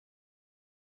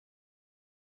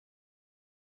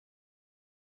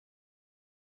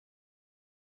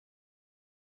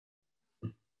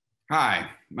Hi,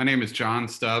 my name is John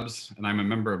Stubbs, and I'm a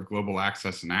member of Global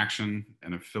Access and Action,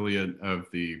 an affiliate of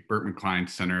the Berkman Klein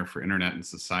Center for Internet and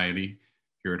Society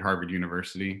here at Harvard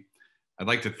University. I'd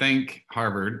like to thank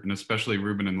Harvard, and especially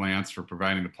Ruben and Lance, for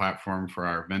providing the platform for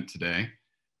our event today,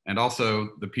 and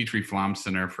also the Petrie Flom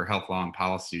Center for Health Law and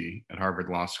Policy at Harvard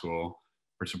Law School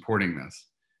for supporting this.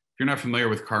 If you're not familiar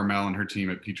with Carmel and her team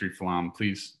at Petrie Flom,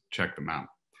 please check them out.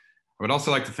 I would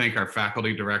also like to thank our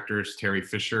faculty directors, Terry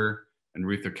Fisher and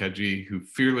Ruth Okeji, who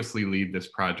fearlessly lead this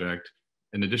project,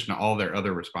 in addition to all their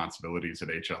other responsibilities at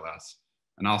HLS,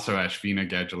 and also Ashvina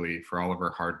Gadjali for all of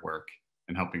her hard work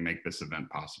in helping make this event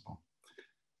possible.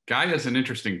 Gaia is an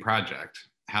interesting project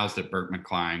housed at Berkman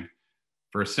Klein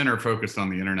for a center focused on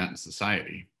the internet and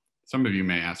society. Some of you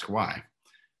may ask why.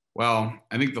 Well,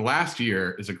 I think the last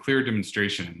year is a clear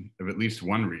demonstration of at least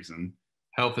one reason.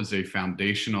 Health is a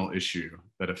foundational issue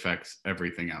that affects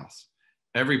everything else.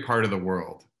 Every part of the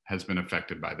world has been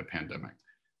affected by the pandemic.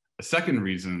 A second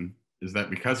reason is that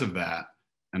because of that,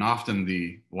 and often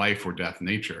the life or death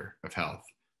nature of health,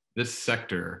 this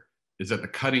sector is at the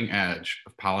cutting edge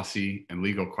of policy and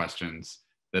legal questions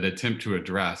that attempt to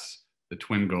address the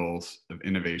twin goals of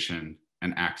innovation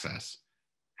and access.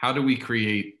 How do we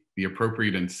create the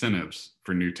appropriate incentives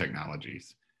for new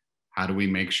technologies? How do we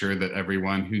make sure that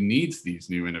everyone who needs these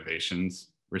new innovations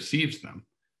receives them?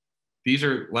 These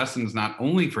are lessons not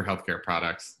only for healthcare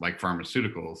products like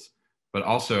pharmaceuticals, but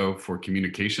also for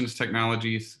communications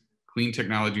technologies, clean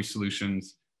technology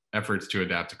solutions, efforts to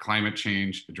adapt to climate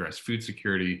change, address food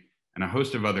security, and a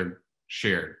host of other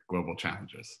shared global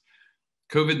challenges.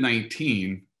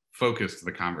 COVID-19 focused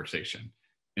the conversation.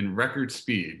 In record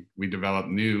speed, we developed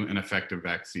new and effective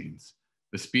vaccines.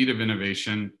 The speed of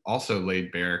innovation also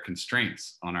laid bare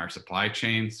constraints on our supply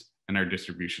chains and our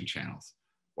distribution channels.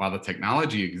 While the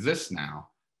technology exists now,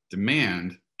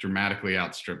 demand dramatically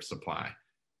outstrips supply.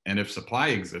 And if supply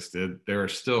existed, there are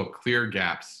still clear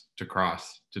gaps to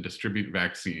cross to distribute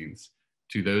vaccines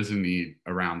to those in need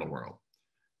around the world.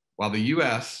 While the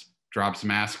US drops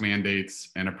mask mandates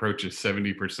and approaches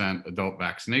 70% adult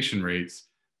vaccination rates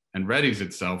and readies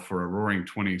itself for a roaring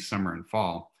 20s summer and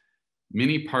fall,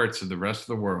 many parts of the rest of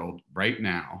the world right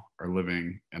now are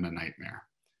living in a nightmare.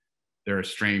 There are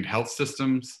strained health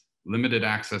systems, limited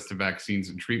access to vaccines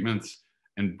and treatments,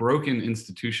 and broken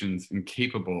institutions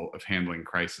incapable of handling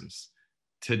crisis.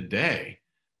 Today,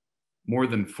 more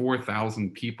than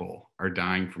 4,000 people are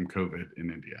dying from COVID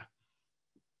in India.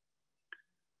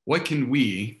 What can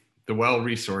we, the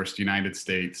well-resourced United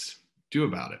States, do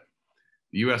about it?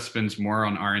 The US spends more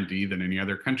on R&D than any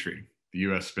other country. The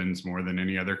US spends more than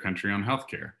any other country on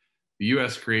healthcare. The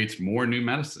US creates more new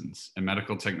medicines and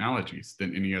medical technologies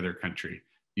than any other country.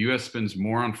 The US spends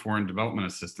more on foreign development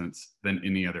assistance than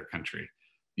any other country.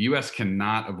 The US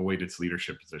cannot avoid its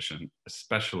leadership position,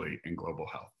 especially in global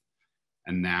health.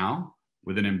 And now,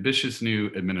 with an ambitious new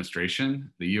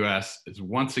administration, the US is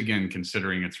once again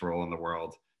considering its role in the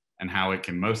world and how it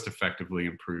can most effectively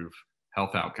improve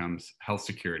health outcomes, health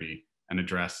security, and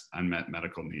address unmet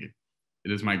medical need.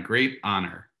 It is my great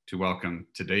honor to welcome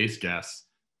today's guests,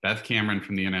 Beth Cameron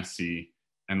from the NSC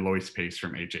and Loyce Pace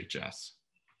from HHS.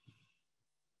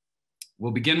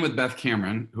 We'll begin with Beth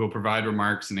Cameron, who will provide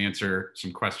remarks and answer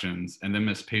some questions, and then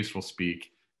Ms. Pace will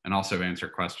speak and also answer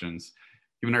questions.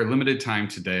 Given our limited time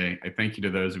today, I thank you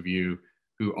to those of you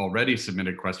who already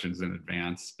submitted questions in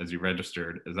advance as you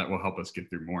registered, as that will help us get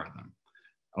through more of them.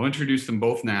 I'll introduce them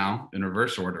both now in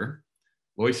reverse order.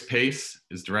 Loyce Pace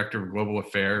is Director of Global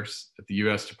Affairs at the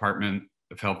U.S. Department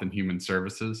of Health and Human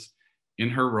Services. In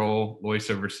her role,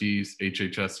 Loyce oversees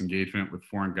HHS engagement with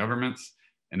foreign governments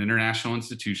and international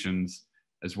institutions,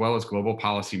 as well as global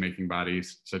policymaking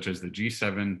bodies such as the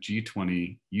G7,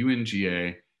 G20,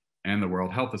 UNGA, and the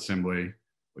World Health Assembly,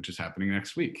 which is happening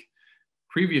next week.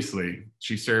 Previously,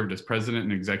 she served as President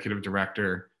and Executive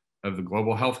Director of the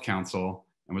Global Health Council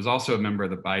and was also a member of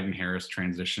the Biden-Harris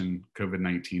Transition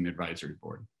COVID-19 Advisory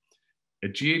Board.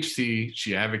 At GHC,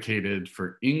 she advocated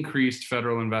for increased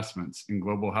federal investments in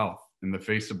global health in the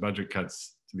face of budget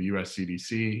cuts to the US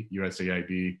CDC,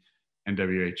 USAID, and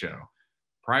WHO.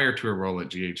 Prior to her role at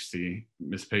GHC,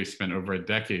 Ms. Pace spent over a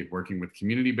decade working with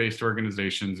community-based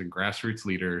organizations and grassroots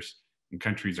leaders in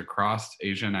countries across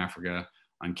Asia and Africa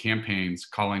on campaigns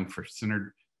calling for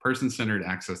person-centered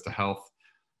access to health.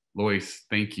 Loyce,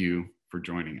 thank you for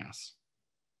joining us.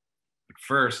 But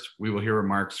first, we will hear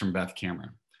remarks from Beth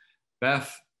Cameron.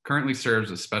 Beth currently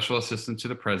serves as Special Assistant to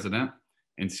the President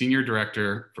and Senior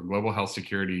Director for Global Health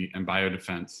Security and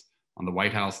Biodefense on the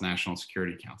White House National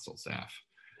Security Council staff.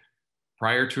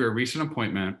 Prior to her recent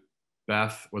appointment,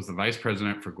 Beth was the Vice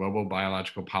President for Global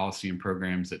Biological Policy and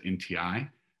Programs at NTI,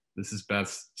 This is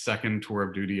Beth's second tour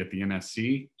of duty at the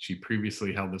NSC. She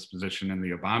previously held this position in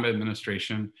the Obama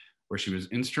administration, where she was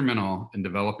instrumental in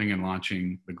developing and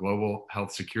launching the global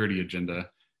health security agenda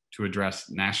to address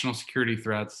national security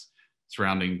threats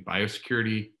surrounding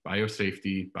biosecurity,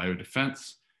 biosafety,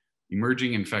 biodefense,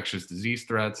 emerging infectious disease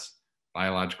threats,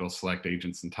 biological select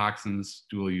agents and toxins,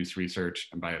 dual-use research,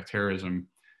 and bioterrorism.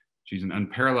 She's an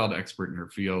unparalleled expert in her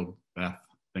field. Beth,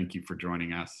 thank you for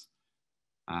joining us.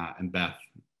 And Beth,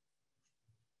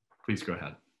 please go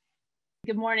ahead.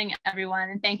 Good morning, everyone,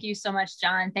 and thank you so much,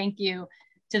 John. Thank you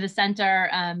to the center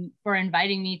for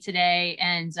inviting me today.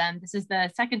 And this is the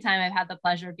second time I've had the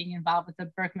pleasure of being involved with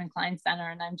the Berkman Klein Center,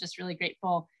 and I'm just really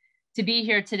grateful to be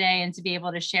here today and to be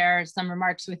able to share some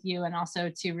remarks with you, and also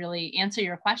to really answer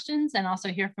your questions and also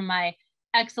hear from my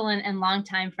excellent and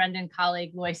longtime friend and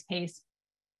colleague, Loyce Pace.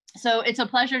 So it's a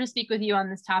pleasure to speak with you on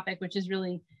this topic, which is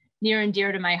really near and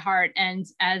dear to my heart. And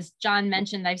as John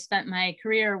mentioned, I've spent my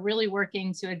career really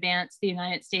working to advance the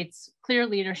United States' clear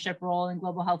leadership role in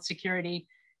global health security.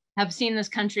 Have seen this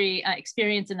country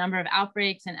experience a number of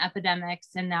outbreaks and epidemics,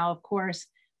 and now, of course,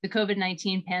 the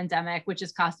COVID-19 pandemic, which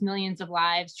has cost millions of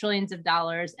lives, trillions of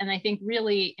dollars, and I think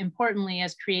really importantly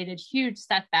has created huge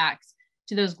setbacks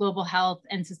to those global health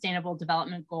and sustainable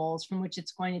development goals, from which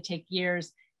it's going to take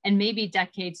years and maybe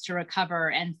decades to recover.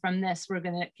 And from this, we're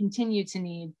going to continue to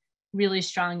need really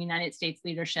strong United States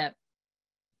leadership.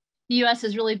 The US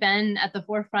has really been at the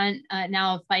forefront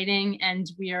now of fighting, and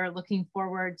we are looking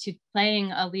forward to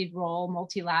playing a lead role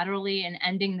multilaterally in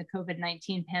ending the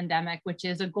COVID-19 pandemic, which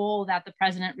is a goal that the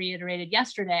president reiterated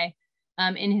yesterday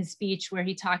in his speech, where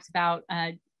he talked about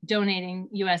donating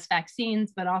US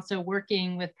vaccines, but also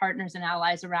working with partners and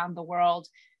allies around the world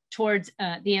towards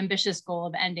the ambitious goal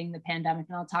of ending the pandemic.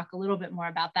 And I'll talk a little bit more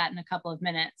about that in a couple of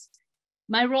minutes.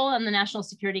 My role on the National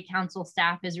Security Council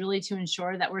staff is really to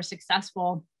ensure that we're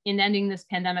successful in ending this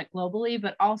pandemic globally,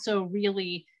 but also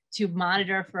really to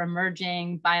monitor for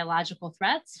emerging biological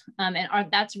threats.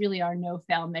 That's really our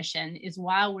no-fail mission, is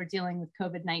while we're dealing with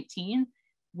COVID-19,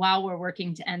 while we're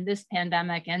working to end this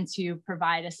pandemic and to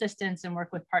provide assistance and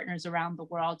work with partners around the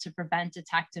world to prevent,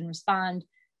 detect, and respond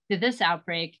to this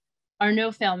outbreak, our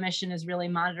no-fail mission is really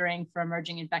monitoring for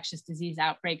emerging infectious disease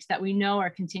outbreaks that we know are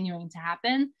continuing to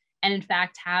happen. And in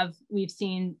fact, we've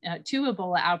seen 2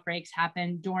 Ebola outbreaks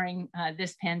happen during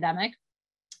this pandemic.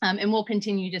 And we'll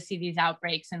continue to see these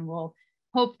outbreaks, and we'll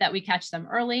hope that we catch them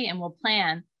early, and we'll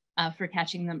plan for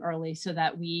catching them early so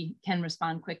that we can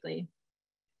respond quickly.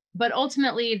 But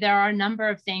ultimately, there are a number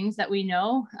of things that we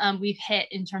know we've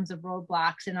hit in terms of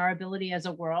roadblocks in our ability as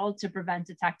a world to prevent,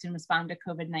 detect, and respond to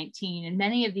COVID-19. And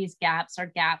many of these gaps are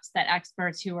gaps that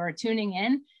experts who are tuning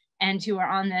in and who are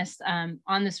on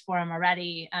this forum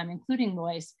already, including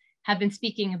Loyce, have been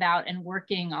speaking about and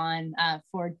working on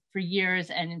for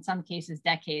years, and in some cases,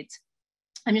 decades.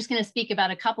 I'm just going to speak about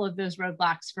a couple of those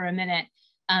roadblocks for a minute,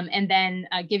 and then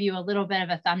give you a little bit of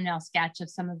a thumbnail sketch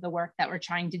of some of the work that we're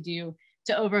trying to do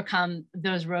to overcome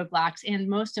those roadblocks, and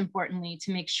most importantly,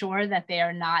 to make sure that they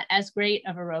are not as great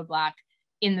of a roadblock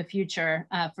in the future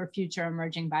for future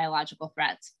emerging biological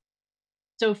threats.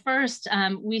 So first,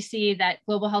 we see that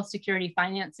global health security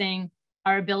financing,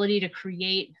 our ability to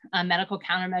create medical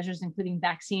countermeasures, including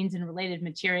vaccines and related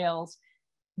materials,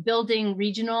 building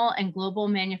regional and global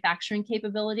manufacturing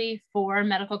capability for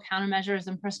medical countermeasures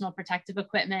and personal protective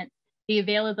equipment, the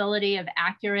availability of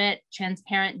accurate,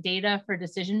 transparent data for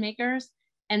decision makers,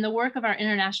 and the work of our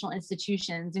international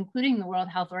institutions, including the World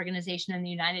Health Organization and the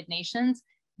United Nations.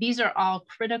 These are all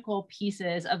critical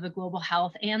pieces of the global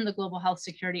health and the global health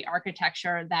security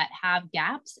architecture that have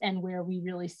gaps, and where we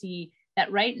really see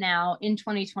that right now in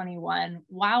 2021,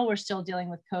 while we're still dealing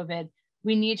with COVID,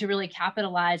 we need to really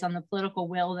capitalize on the political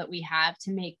will that we have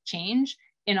to make change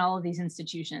in all of these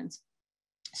institutions.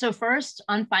 So first,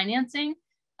 on financing,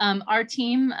 our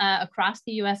team across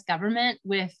the US government,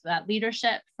 with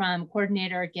leadership from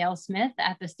Coordinator Gail Smith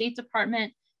at the State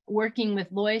Department, working with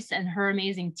Loyce and her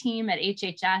amazing team at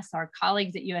HHS, our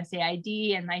colleagues at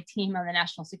USAID, and my team on the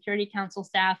National Security Council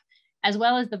staff, as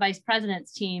well as the Vice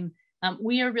President's team,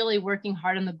 we are really working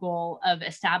hard on the goal of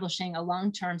establishing a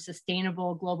long-term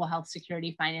sustainable global health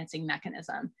security financing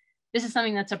mechanism. This is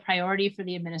something that's a priority for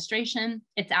the administration.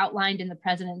 It's outlined in the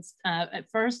President's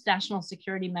first National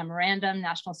Security Memorandum,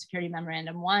 National Security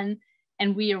Memorandum 1,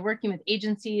 and we are working with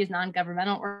agencies,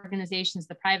 non-governmental organizations,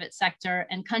 the private sector,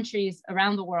 and countries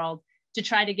around the world to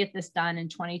try to get this done in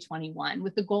 2021,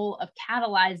 with the goal of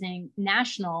catalyzing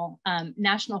national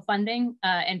funding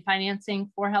and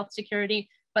financing for health security,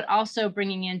 but also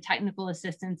bringing in technical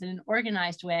assistance in an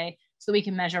organized way so we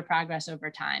can measure progress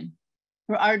over time.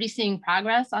 We're already seeing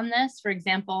progress on this. For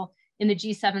example, In the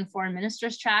G7 Foreign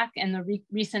Ministers track and the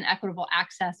recent Equitable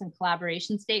Access and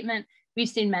Collaboration Statement, we've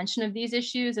seen mention of these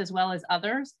issues as well as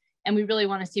others. And we really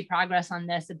want to see progress on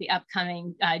this at the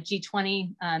upcoming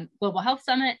G20 Global Health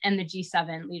Summit and the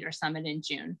G7 Leader Summit in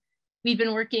June. We've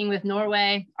been working with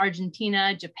Norway,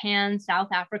 Argentina, Japan, South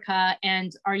Africa,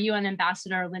 and our UN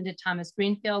Ambassador, Linda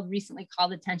Thomas-Greenfield, recently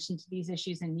called attention to these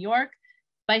issues in New York.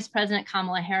 Vice President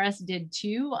Kamala Harris did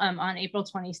too on April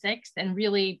 26th and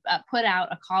really put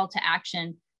out a call to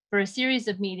action for a series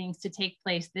of meetings to take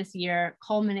place this year,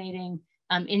 culminating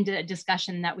into a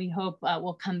discussion that we hope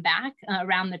will come back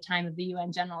around the time of the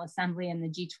UN General Assembly and the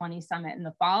G20 Summit in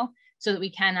the fall, so that we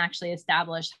can actually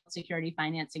establish security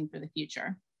financing for the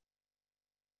future.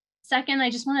 Second, I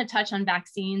just want to touch on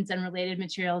vaccines and related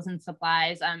materials and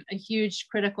supplies, a huge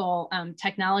critical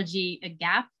technology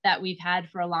gap that we've had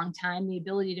for a long time, the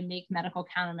ability to make medical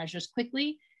countermeasures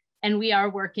quickly. And we are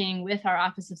working with our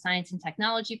Office of Science and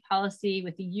Technology Policy,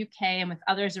 with the UK and with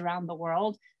others around the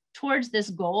world towards this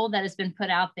goal that has been put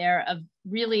out there of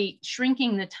really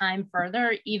shrinking the time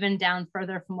further, even down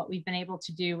further from what we've been able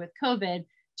to do with COVID,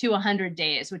 to 100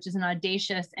 days, which is an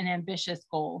audacious and ambitious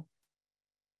goal.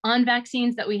 On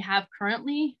vaccines that we have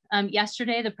currently,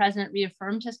 yesterday, the president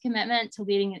reaffirmed his commitment to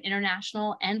leading an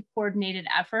international and coordinated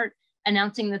effort,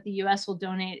 announcing that the US will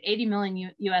donate 80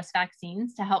 million US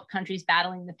vaccines to help countries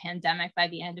battling the pandemic by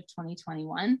the end of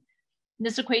 2021.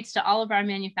 This equates to all of our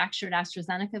manufactured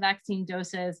AstraZeneca vaccine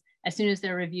doses as soon as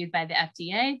they're reviewed by the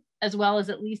FDA, as well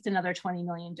as at least another 20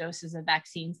 million doses of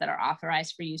vaccines that are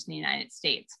authorized for use in the United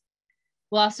States.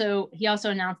 He also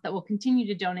announced that we'll continue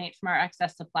to donate from our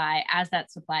excess supply as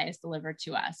that supply is delivered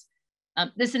to us.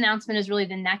 This announcement is really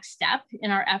the next step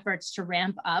in our efforts to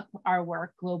ramp up our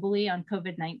work globally on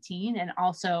COVID-19, and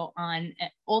also on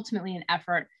ultimately an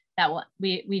effort that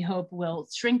we hope will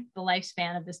shrink the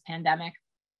lifespan of this pandemic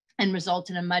and result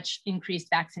in a much increased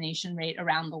vaccination rate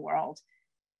around the world.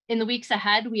 In the weeks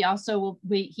ahead, he also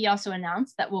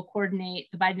announced that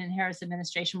the Biden and Harris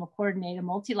administration will coordinate a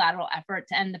multilateral effort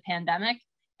to end the pandemic.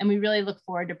 And we really look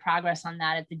forward to progress on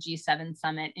that at the G7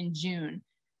 summit in June.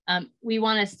 We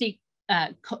want to seek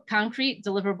concrete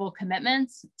deliverable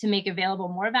commitments to make available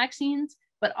more vaccines,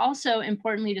 but also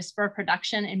importantly to spur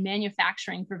production and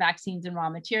manufacturing for vaccines and raw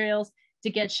materials, to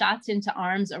get shots into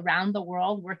arms around the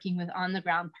world, working with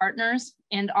on-the-ground partners,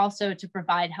 and also to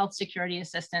provide health security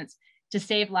assistance to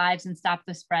save lives and stop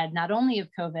the spread, not only of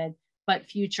COVID, but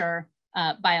future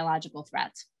biological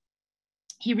threats.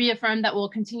 He reaffirmed that we'll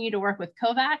continue to work with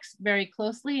COVAX very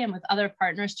closely and with other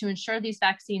partners to ensure these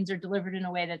vaccines are delivered in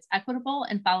a way that's equitable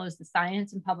and follows the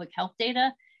science and public health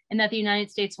data, and that the United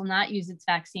States will not use its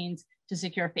vaccines to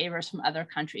secure favors from other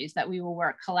countries, that we will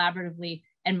work collaboratively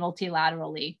and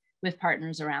multilaterally with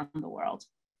partners around the world.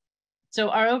 So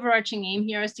our overarching aim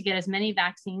here is to get as many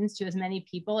vaccines to as many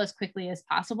people as quickly as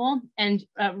possible. And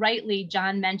rightly,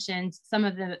 John mentioned some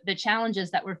of the challenges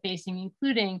that we're facing,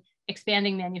 including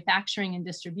expanding manufacturing and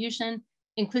distribution,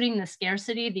 including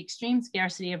the extreme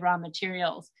scarcity of raw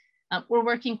materials. We're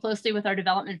working closely with our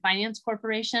Development Finance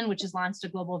Corporation, which has launched a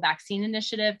global vaccine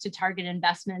initiative to target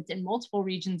investments in multiple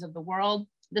regions of the world.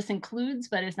 This includes,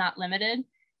 but is not limited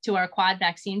to, our Quad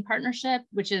Vaccine Partnership,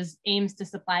 which aims to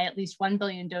supply at least 1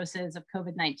 billion doses of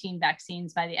COVID-19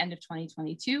 vaccines by the end of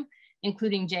 2022,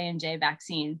 including J&J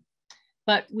vaccine.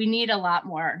 But we need a lot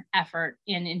more effort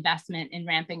in investment in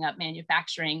ramping up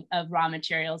manufacturing of raw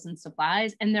materials and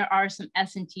supplies. And there are some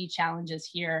S&T challenges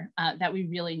here that we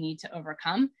really need to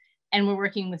overcome. And we're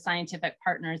working with scientific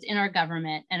partners in our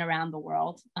government and around the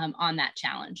world on that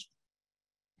challenge.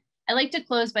 I'd like to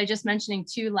close by just mentioning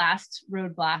two last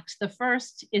roadblocks. The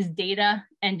first is data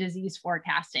and disease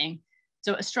forecasting.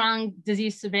 So a strong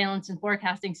disease surveillance and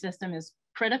forecasting system is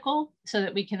critical so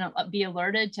that we can be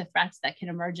alerted to threats that can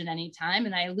emerge at any time.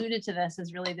 And I alluded to this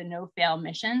as really the no-fail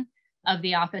mission of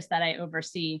the office that I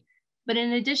oversee. But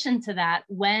in addition to that,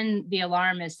 when the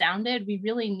alarm is sounded, we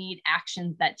really need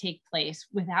actions that take place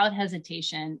without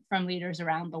hesitation from leaders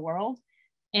around the world.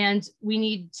 And we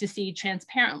need to see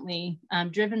transparently,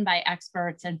 driven by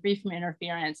experts and free from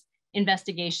interference,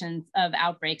 investigations of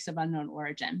outbreaks of unknown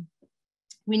origin.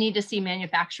 We need to see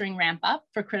manufacturing ramp up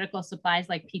for critical supplies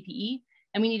like PPE,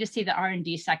 and we need to see the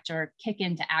R&D sector kick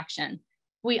into action.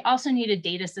 We also need a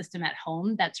data system at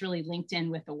home that's really linked in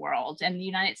with the world. And the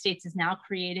United States is now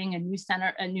creating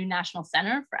a new national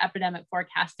center for epidemic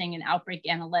forecasting and outbreak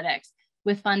analytics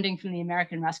with funding from the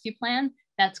American Rescue Plan.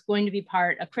 That's going to be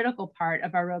a critical part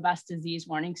of our robust disease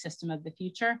warning system of the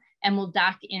future, and will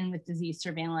dock in with disease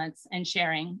surveillance and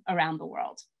sharing around the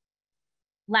world.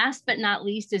 Last but not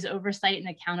least is oversight and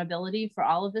accountability for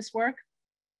all of this work.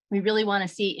 We really want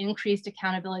to see increased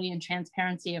accountability and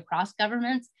transparency across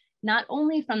governments, not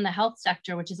only from the health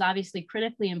sector, which is obviously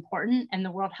critically important, and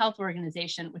the World Health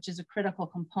Organization, which is a critical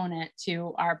component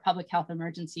to our public health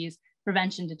emergencies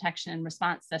prevention, detection, and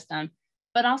response system,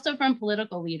 but also from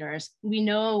political leaders. We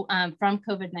know from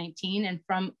COVID-19 and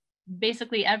from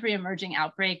basically every emerging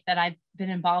outbreak that I've been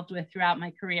involved with throughout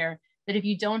my career, that if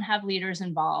you don't have leaders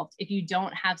involved, if you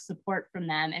don't have support from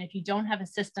them, and if you don't have a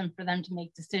system for them to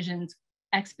make decisions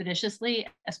expeditiously,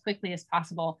 as quickly as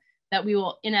possible, that we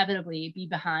will inevitably be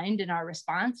behind in our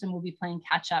response and we'll be playing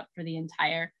catch up for the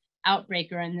entire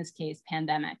outbreak, or in this case,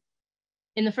 pandemic.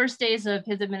 In the first days of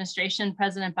his administration,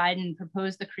 President Biden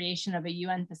proposed the creation of a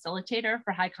UN facilitator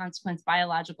for high consequence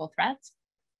biological threats.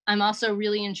 I'm also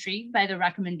really intrigued by the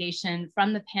recommendation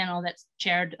from the panel that's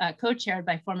co-chaired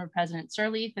by former President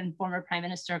Sirleaf and former Prime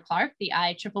Minister Clark, the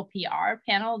IPPR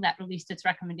panel that released its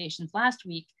recommendations last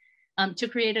week, to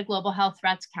create a global health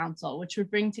threats council, which would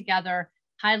bring together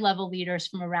high-level leaders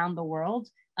from around the world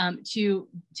to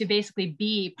basically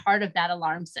be part of that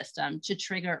alarm system to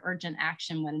trigger urgent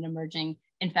action when an emerging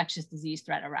infectious disease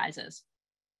threat arises.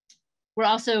 We're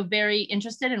also very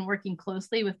interested in working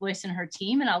closely with Loyce and her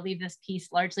team, and I'll leave this piece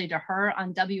largely to her,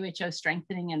 on WHO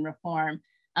strengthening and reform.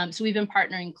 So we've been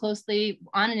partnering closely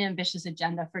on an ambitious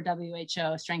agenda for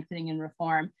WHO strengthening and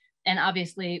reform, and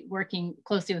obviously working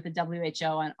closely with the WHO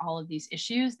on all of these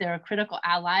issues. They're a critical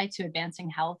ally to advancing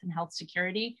health and health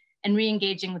security, and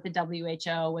re-engaging with the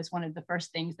WHO was one of the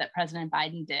first things that President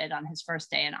Biden did on his first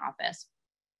day in office.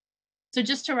 So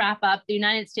just to wrap up, the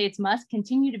United States must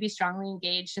continue to be strongly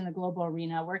engaged in the global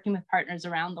arena, working with partners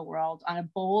around the world on a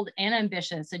bold and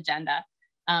ambitious agenda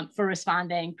for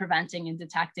responding, preventing, and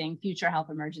detecting future health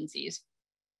emergencies.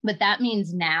 But that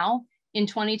means now, in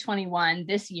 2021,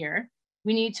 this year,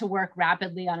 we need to work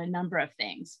rapidly on a number of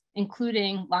things,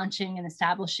 including launching and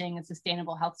establishing a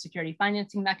sustainable health security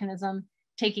financing mechanism,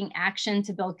 taking action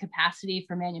to build capacity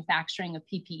for manufacturing of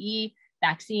PPE,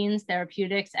 vaccines,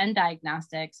 therapeutics, and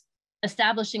diagnostics,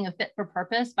 establishing a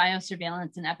fit-for-purpose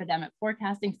biosurveillance and epidemic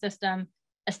forecasting system,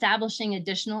 establishing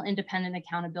additional independent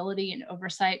accountability and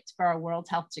oversight for our world's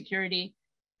health security,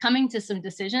 coming to some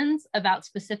decisions about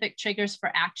specific triggers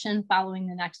for action following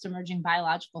the next emerging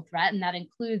biological threat, and that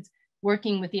includes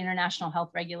working with the international health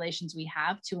regulations we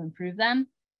have to improve them,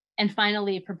 and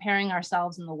finally, preparing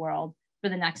ourselves in the world for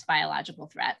the next biological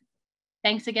threat.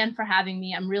 Thanks again for having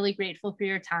me. I'm really grateful for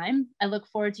your time. I look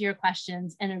forward to your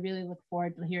questions, and I really look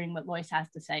forward to hearing what Loyce has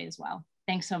to say as well.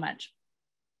 Thanks so much.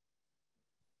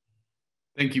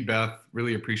 Thank you, Beth.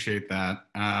 Really appreciate that.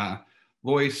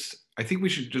 Loyce, I think we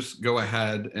should just go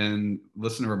ahead and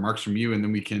listen to remarks from you, and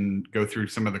then we can go through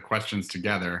some of the questions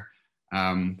together.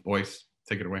 Loyce,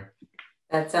 take it away.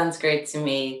 That sounds great to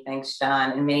me. Thanks,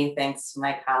 John. And many thanks to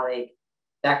my colleague,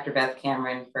 Dr. Beth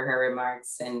Cameron, for her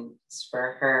remarks and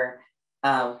for her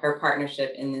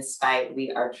partnership in this fight.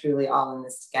 We are truly all in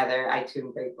this together. I too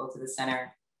am grateful to the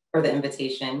Center for the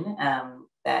invitation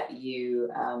that you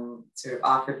sort of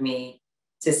offered me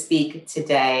to speak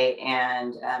today,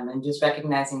 and just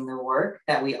recognizing the work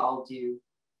that we all do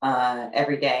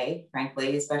every day,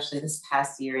 frankly, especially this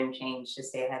past year and change to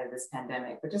stay ahead of this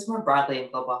pandemic, but just more broadly in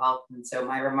global health. And so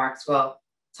my remarks will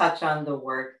touch on the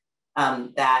work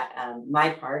that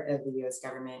my part of the US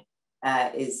government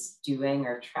is doing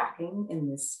or tracking in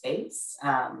this space,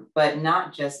 but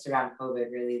not just around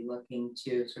COVID, really looking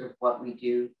to sort of what we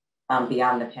do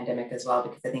beyond the pandemic as well,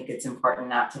 because I think it's important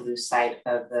not to lose sight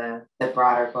of the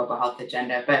broader global health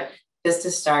agenda. But just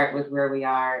to start with where we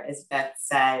are, as Beth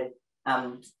said,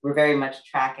 we're very much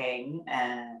tracking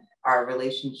our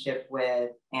relationship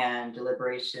with and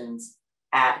deliberations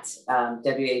at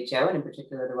WHO, and in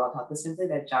particular the World Health Assembly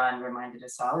that John reminded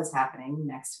us all is happening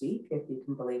next week, if you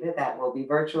can believe it. That will be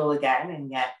virtual again, and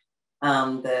yet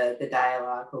the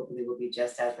dialogue hopefully will be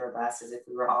just as robust as if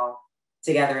we were all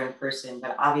together in person.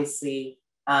 But obviously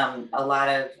a lot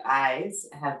of eyes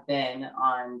have been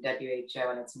on WHO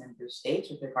and its member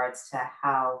states with regards to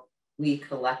how we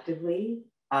collectively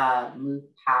move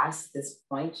past this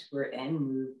point we're in,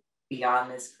 move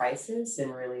beyond this crisis,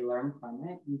 and really learn from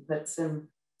it, and put some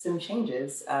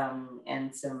changes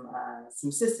and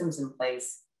some systems in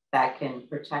place that can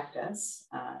protect us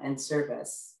and serve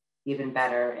us even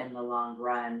better in the long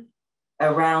run.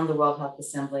 Around the World Health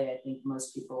Assembly, I think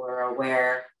most people are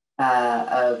aware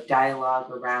of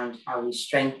dialogue around how we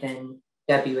strengthen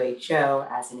WHO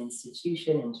as an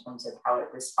institution in terms of how it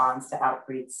responds to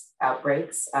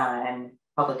outbreaks and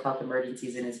public health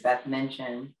emergencies. And as Beth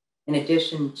mentioned, in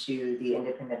addition to the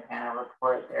independent panel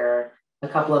report, there are a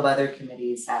couple of other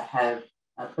committees that have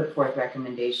put forth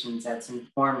recommendations that's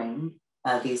informing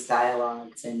these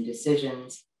dialogues and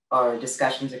decisions. or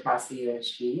discussions across the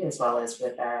USG, as well as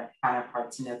with our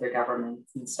counterparts in other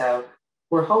governments. And so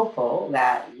we're hopeful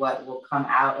that what will come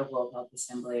out of World Health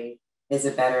Assembly is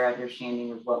a better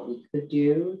understanding of what we could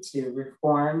do to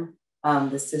reform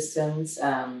the systems.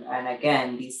 And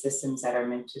again, these systems that are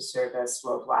meant to serve us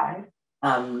worldwide,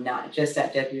 not just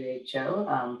at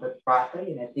WHO, but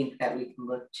broadly. And I think that we can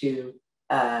look to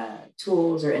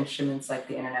tools or instruments like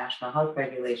the international health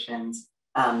regulations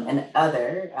and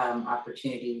other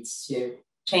opportunities to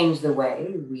change the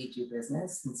way we do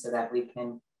business, and so that we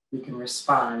can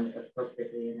respond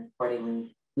appropriately and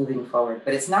accordingly moving forward.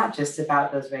 But it's not just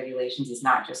about those regulations. It's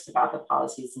not just about the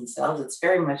policies themselves. It's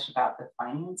very much about the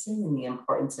financing and the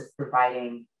importance of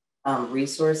providing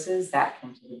resources that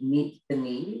can sort of meet the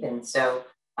need. And so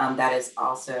that is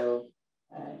also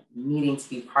needing to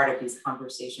be part of these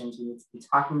conversations. We need to be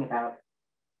talking about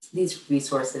these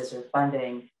resources or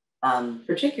funding,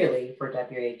 particularly for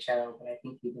WHO, but I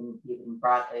think even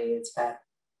broadly,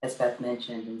 as Beth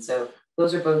mentioned. And so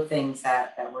those are both things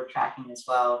that we're tracking as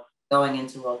well going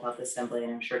into World Health Assembly,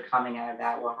 and I'm sure coming out of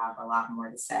that, we'll have a lot more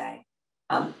to say.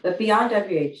 But beyond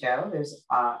WHO, there's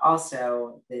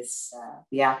also this,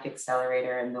 the ACT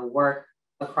Accelerator and the work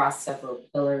across several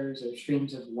pillars or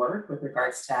streams of work with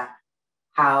regards to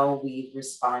how we've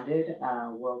responded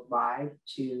worldwide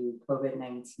to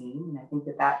COVID-19. And I think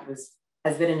that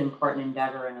has been an important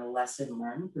endeavor and a lesson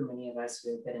learned for many of us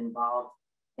who have been involved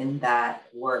in that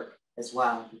work as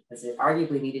well, because it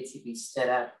arguably needed to be stood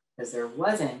up because there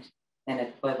wasn't an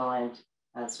equivalent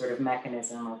sort of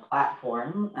mechanism or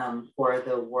platform for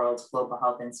the world's global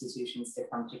health institutions to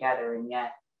come together. And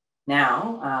yet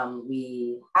now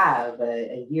we have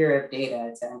a year of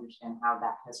data to understand how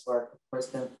that has worked. Of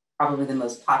course, probably the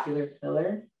most popular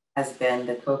pillar has been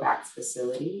the COVAX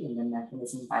facility and the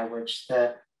mechanism by which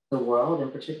the world,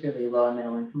 and particularly low and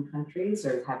middle income countries,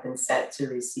 have been set to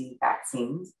receive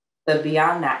vaccines. But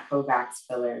beyond that COVAX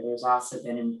pillar, there's also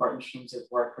been important streams of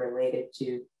work related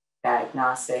to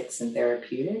diagnostics and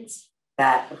therapeutics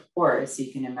that, of course,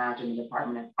 you can imagine the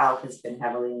Department of Health has been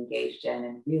heavily engaged in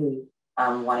and really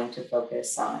wanting to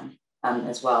focus on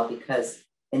as well, because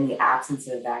in the absence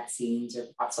of vaccines, or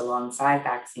perhaps alongside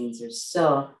vaccines, there's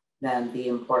still the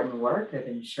important work of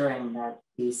ensuring that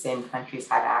these same countries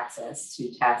have access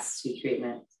to tests, to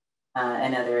treatments,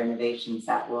 and other innovations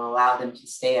that will allow them to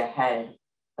stay ahead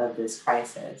of this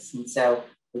crisis. And so,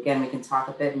 again, we can talk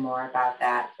a bit more about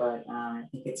that, but I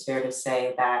think it's fair to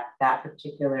say that that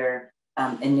particular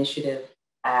initiative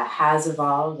has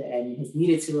evolved and has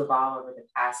needed to evolve over the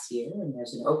past year. And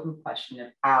there's an open question of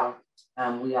how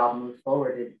we all move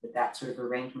forward with that sort of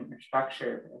arrangement or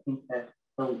structure. But I think that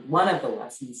one of the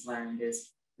lessons learned is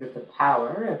sort of the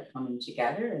power of coming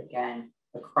together, again,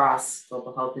 across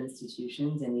global health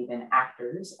institutions and even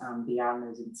actors beyond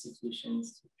those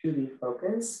institutions to truly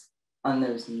focus on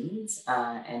those needs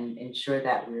and ensure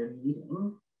that we're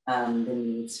meeting the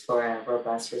needs for a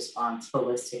robust response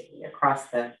holistically across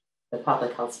the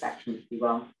public health spectrum, if you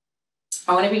will.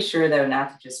 I want to be sure, though,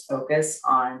 not to just focus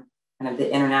on kind of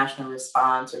the international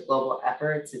response or global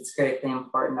efforts. It's critically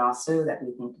important also that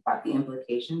we think about the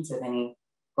implications of any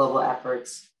global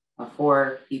efforts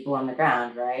for people on the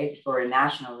ground, right, for a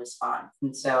national response.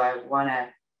 And so I want to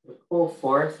pull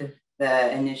forth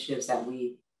the initiatives that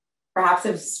we perhaps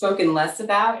have spoken less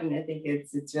about, and I think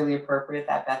it's really appropriate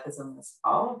that Beth is on this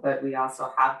call, but we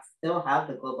also still have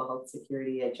the global health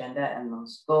security agenda and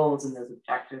those goals and those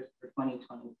objectives for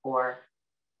 2024.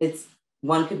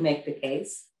 One could make the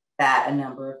case that a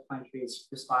number of countries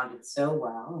responded so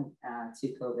well to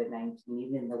COVID-19,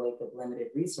 even in the wake of limited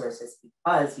resources,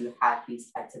 because you have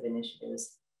these types of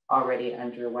initiatives already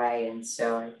underway. And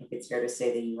so I think it's fair to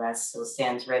say the US still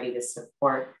stands ready to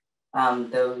support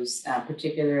those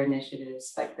particular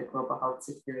initiatives like the Global Health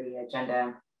Security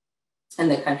Agenda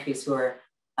and the countries who are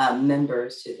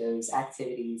members to those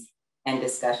activities and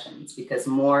discussions, because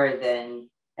more than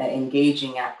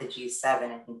engaging at the G7,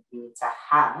 I think we need to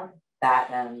have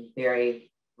that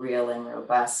very real and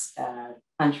robust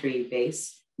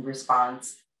country-based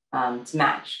response to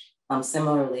match.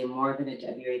 Similarly, more than a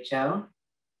WHO,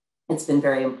 it's been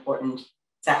very important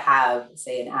to have,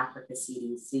 say, an Africa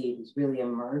CDC who's really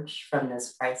emerged from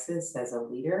this crisis as a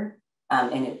leader.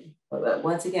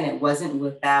 Once again, it wasn't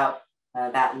without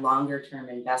that longer term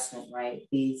investment, right?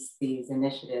 These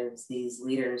initiatives, these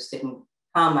leaders didn't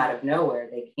come out of nowhere.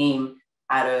 They came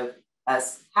out of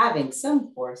us having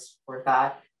some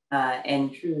forethought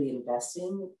and truly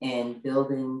investing in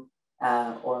building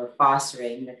or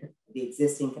fostering the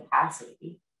existing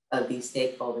capacity of these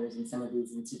stakeholders and some of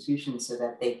these institutions so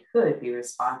that they could be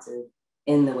responsive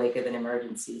in the wake of an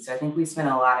emergency. So I think we spent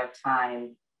a lot of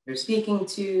time they're speaking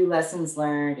to lessons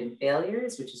learned and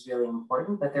failures, which is really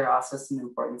important, but there are also some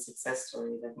important success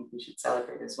stories I think we should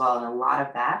celebrate as well. And a lot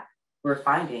of that we're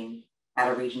finding at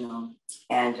a regional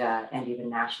and even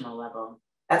national level.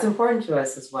 That's important to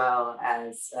us as well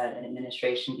as an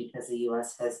administration, because the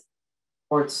US has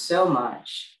poured so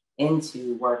much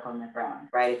into work on the ground,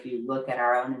 right? If you look at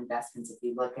our own investments, if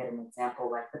you look at an example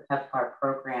like the PEPFAR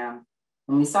program,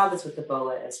 and we saw this with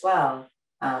Ebola as well,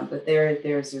 but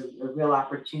there's a real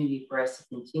opportunity for us to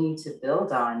continue to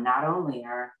build on not only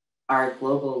our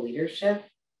global leadership,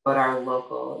 but our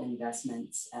local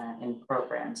investments in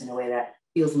programs in a way that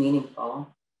feels meaningful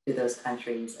to those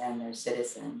countries and their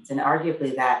citizens. And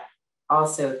arguably that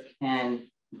also can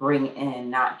bring in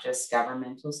not just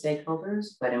governmental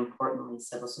stakeholders, but importantly,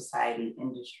 civil society,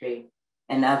 industry,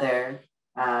 and other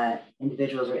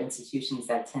individuals or institutions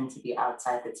that tend to be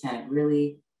outside the tent. It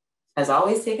really has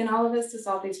always taken all of us to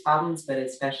solve these problems, but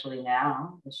especially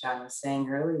now, as Sean was saying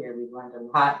earlier, we've learned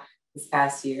a lot this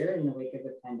past year in the wake of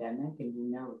the pandemic, and we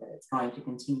know that it's going to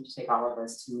continue to take all of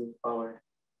us to move forward.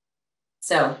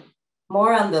 So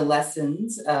more on the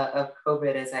lessons of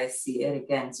COVID as I see it,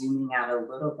 again, zooming out a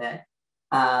little bit.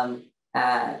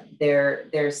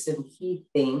 There's some key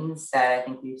things that I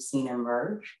think we've seen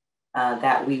emerge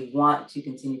that we want to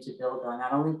continue to build on,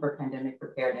 not only for pandemic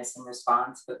preparedness and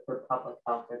response, but for public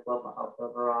health or global health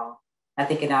overall. I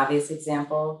think an obvious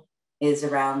example is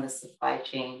around the supply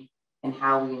chain and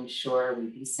how we ensure we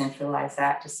decentralize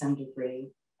that to some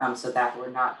degree, so that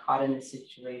we're not caught in a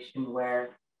situation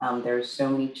where there's so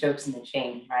many chokes in the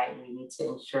chain, right? We need to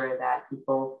ensure that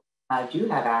people do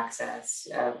have access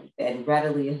and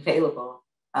readily available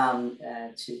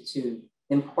to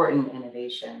important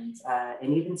innovations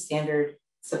and even standard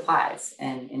supplies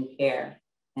and care.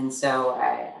 And so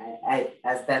I,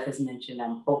 as Beth has mentioned,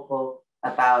 I'm hopeful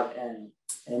about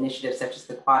initiatives such as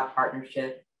the Quad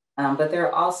Partnership, but there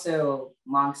are also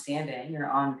longstanding or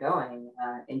ongoing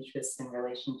interests and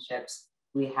relationships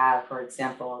we have, for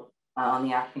example, on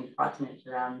the African continent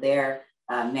around their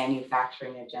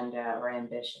manufacturing agenda or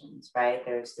ambitions, right?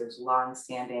 There's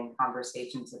long-standing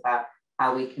conversations about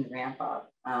how we can ramp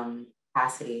up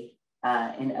capacity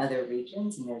in other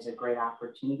regions, and there's a great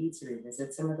opportunity to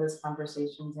revisit some of those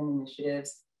conversations and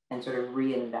initiatives and sort of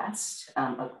reinvest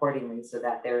accordingly so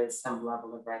that there is some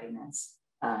level of readiness.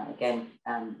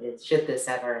 Should this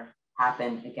ever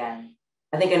happen again.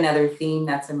 I think another theme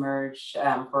that's emerged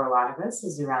for a lot of us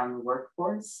is around the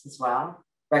workforce as well,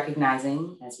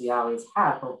 recognizing, as we always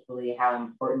have, hopefully, how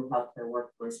important healthcare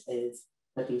workforce is,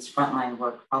 but these frontline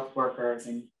health workers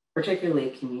and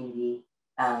particularly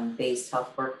community-based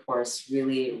health workforce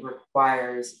really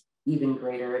requires even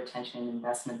greater attention and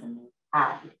investment than they've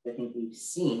had. I think we've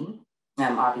seen,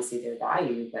 obviously, their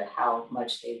value, but how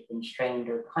much they've been strained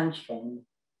or constrained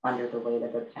under the weight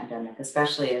of the pandemic,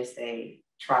 especially as they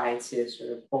try to sort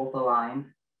of hold the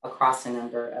line across a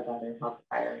number of other health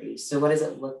priorities. So what does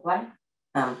it look like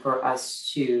for us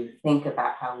to think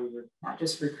about how we would not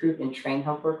just recruit and train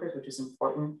health workers, which is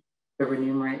important, but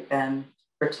remunerate them,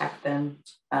 protect them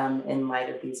in light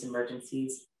of these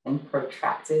emergencies and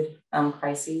protracted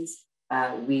crises?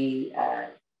 I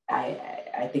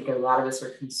think a lot of us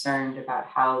are concerned about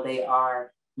how they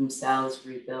are themselves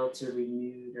rebuilt or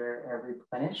renewed or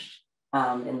replenished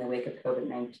in the wake of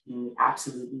COVID-19. We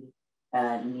absolutely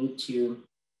need to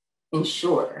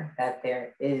ensure that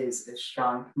there is a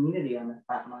strong community on the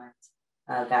front lines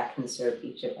that can serve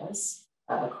each of us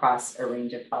across a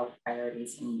range of health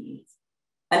priorities and needs.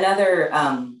 Another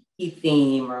key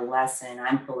theme or lesson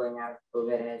I'm pulling out of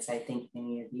COVID, as I think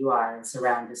many of you are, is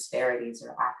around disparities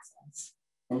or access.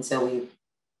 And so we've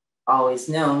always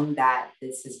known that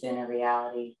this has been a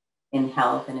reality in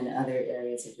health and in other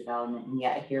areas of development. And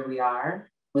yet here we are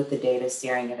with the data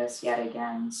staring at us yet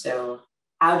again. So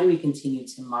how do we continue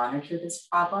to monitor this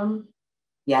problem?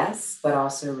 Yes, but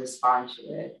also respond to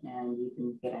it. And we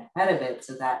can get ahead of it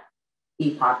so that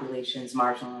key populations,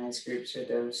 marginalized groups, or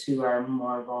those who are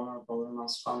more vulnerable or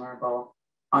most vulnerable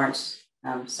aren't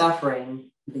suffering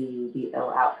the ill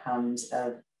outcomes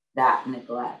of that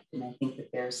neglect. And I think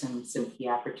that there are some key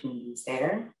opportunities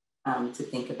there to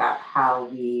think about how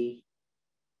we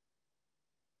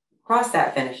cross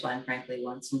that finish line, frankly,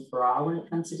 once and for all when it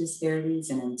comes to disparities.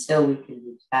 And until we can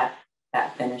reach that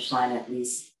finish line, at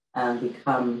least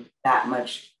become that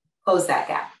much, close that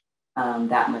gap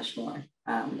that much more,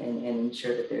 and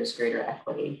ensure that there's greater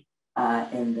equity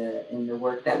in the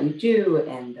work that we do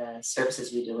and the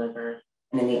services we deliver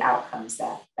and in the outcomes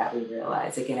that we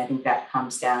realize. Again, I think that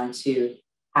comes down to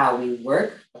how we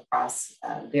work across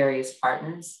various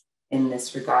partners in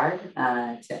this regard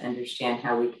to understand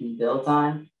how we can build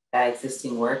on that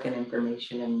existing work and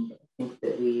information. And I think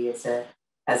that we as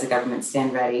a government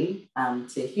stand ready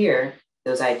to hear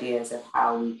those ideas of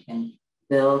how we can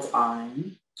build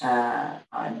on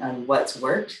what's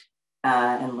worked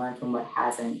and learn from what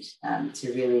hasn't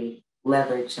to really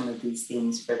leverage some of these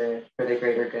things for the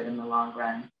greater good in the long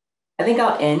run. I think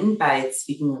I'll end by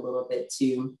speaking a little bit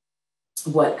to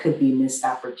what could be missed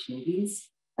opportunities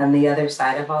on the other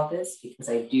side of all this, because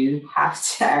I do have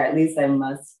to, or at least I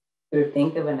must sort of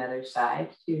think of another side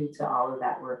to all of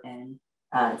that we're in.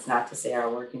 It's not to say our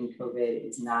work in COVID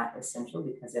is not essential,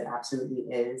 because it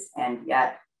absolutely is. And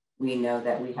yet we know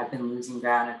that we have been losing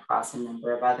ground across a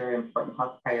number of other important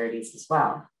health priorities as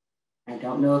well. I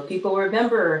don't know if people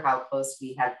remember how close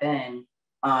we have been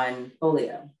on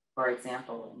polio, for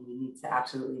example, and we need to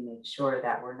absolutely make sure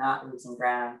that we're not losing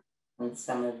ground on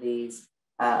some of these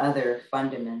other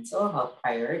fundamental health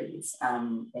priorities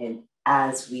and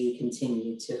as we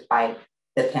continue to fight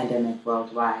the pandemic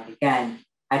worldwide. Again,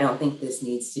 I don't think this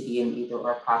needs to be an either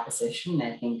or proposition.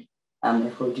 I think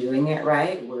if we're doing it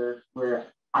right, we're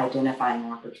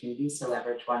identifying opportunities to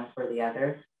leverage one for the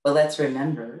other. But let's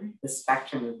remember the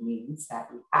spectrum of needs that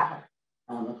we have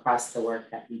across the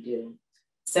work that we do.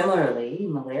 Similarly,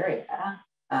 malaria,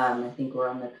 I think we're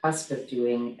on the cusp of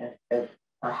doing,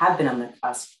 or have been on the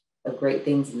cusp of great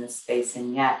things in this space,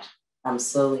 and yet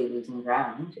slowly losing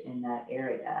ground in that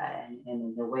area. And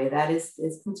in a way that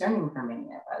is concerning for many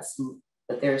of us.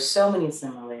 But there are so many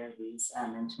similarities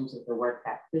in terms of the work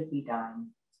that could be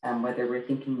done, whether we're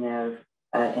thinking of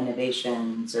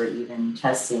innovations or even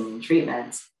testing and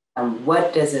treatments.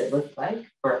 What does it look like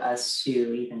for us to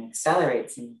even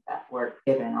accelerate some of that work,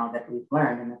 given all that we've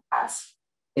learned in the past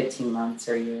 15 months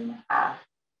or a year and a half?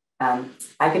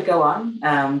 I could go on,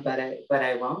 but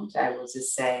I won't. I will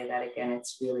just say that, again,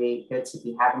 it's really good to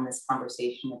be having this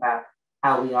conversation about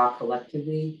how we all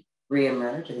collectively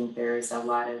reemerge. I think there is a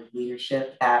lot of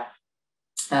leadership that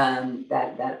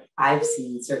I've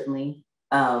seen, certainly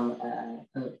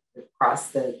across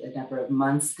the number of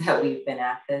months that we've been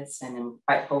at this, and I'm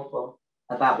quite hopeful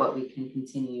about what we can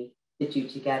continue to do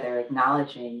together,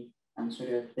 acknowledging sort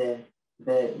of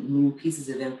the new pieces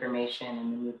of information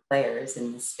and the new players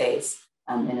in this space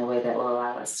in a way that will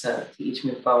allow us to each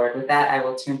move forward. With that, I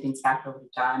will turn things back over to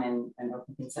John and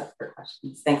open things up for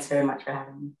questions. Thanks very much for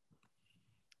having me.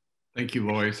 Thank you,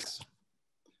 Loyce.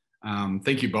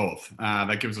 Thank you both.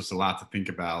 That gives us a lot to think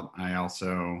about. I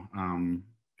also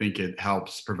think it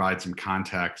helps provide some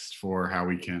context for how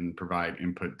we can provide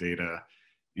input data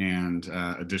and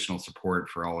additional support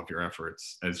for all of your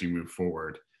efforts as you move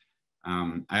forward.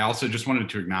 I also just wanted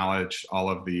to acknowledge all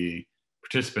of the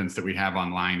participants that we have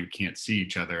online who can't see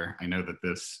each other. I know that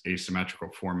this asymmetrical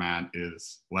format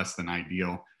is less than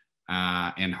ideal,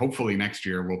 and hopefully next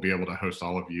year we'll be able to host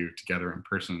all of you together in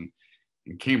person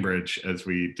in Cambridge as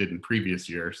we did in previous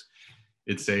years.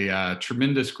 It's a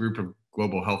tremendous group of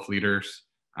global health leaders.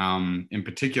 In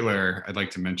particular, I'd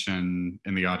like to mention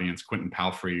in the audience Quentin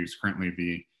Palfrey, who's currently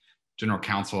the General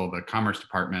Counsel of the Commerce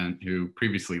Department, who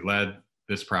previously led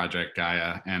this project,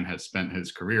 Gaia, and has spent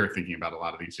his career thinking about a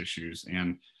lot of these issues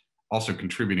and also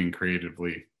contributing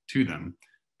creatively to them.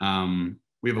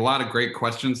 We have a lot of great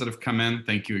questions that have come in.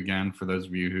 Thank you again for those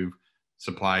of you who've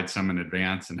supplied some in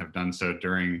advance and have done so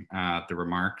during the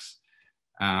remarks.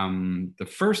 The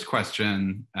first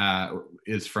question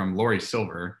is from Lori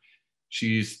Silver.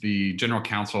 She's the General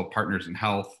Counsel of Partners in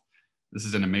Health. This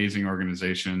is an amazing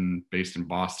organization based in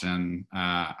Boston.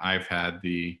 I've had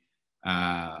the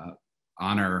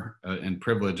honor and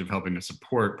privilege of helping to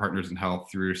support Partners in Health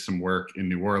through some work in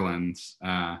New Orleans.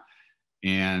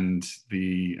 And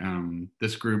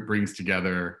this group brings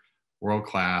together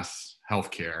world-class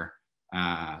healthcare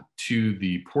to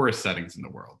the poorest settings in the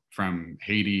world, from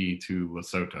Haiti to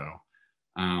Lesotho.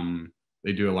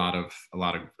 They do a lot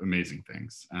of amazing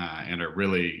things and are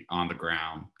really on the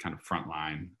ground, kind of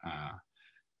frontline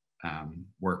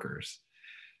workers.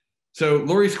 So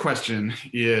Lori's question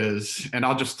is, and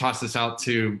I'll just toss this out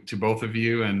to both of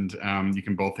you, and you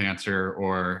can both answer,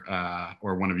 or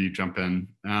one of you jump in.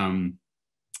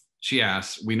 She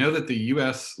asks, we know that the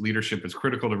US leadership is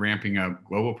critical to ramping up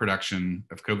global production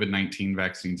of COVID-19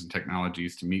 vaccines and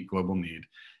technologies to meet global need,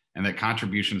 and that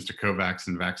contributions to COVAX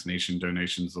and vaccination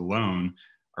donations alone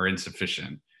are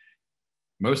insufficient.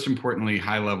 Most importantly,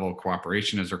 high-level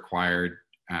cooperation is required.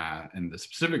 And the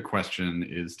specific question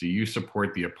is, do you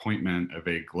support the appointment of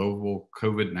a global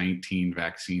COVID-19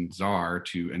 vaccine czar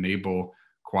to enable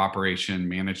cooperation,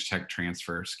 manage tech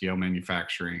transfer, scale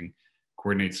manufacturing,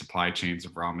 coordinate supply chains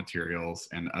of raw materials,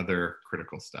 and other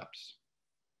critical steps?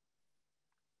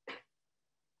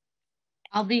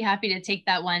 I'll be happy to take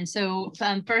that one. So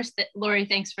first, Lori,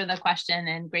 thanks for the question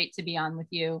and great to be on with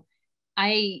you.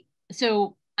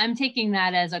 So I'm taking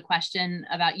that as a question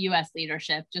about US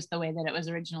leadership, just the way that it was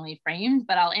originally framed,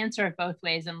 but I'll answer it both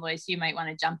ways. And Loyce, you might want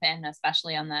to jump in,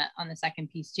 especially on the second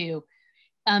piece too.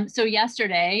 So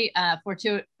yesterday,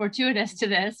 fortuitous to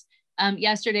this,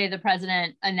 yesterday the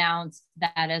president announced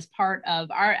that as part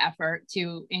of our effort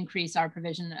to increase our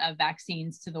provision of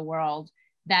vaccines to the world,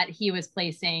 that he was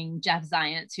placing Jeff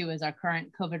Zients, who is our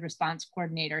current COVID response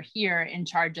coordinator here, in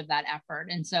charge of that effort.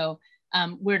 And so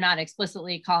we're not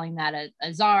explicitly calling that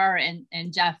a czar, and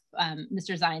Jeff,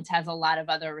 Mr. Zients has a lot of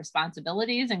other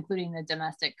responsibilities, including the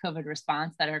domestic COVID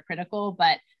response, that are critical,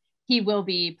 but he will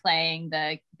be playing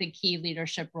the key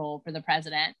leadership role for the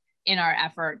president in our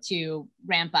effort to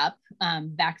ramp up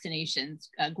vaccinations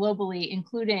globally,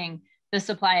 including the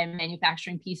supply and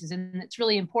manufacturing pieces. And it's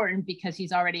really important because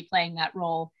he's already playing that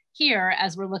role here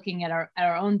as we're looking at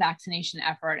our own vaccination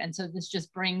effort. And so this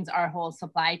just brings our whole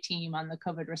supply team on the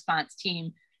COVID response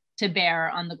team to bear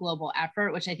on the global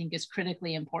effort, which I think is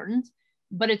critically important.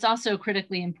 But it's also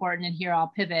critically important, and here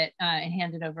I'll pivot and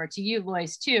hand it over to you,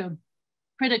 Loyce, too,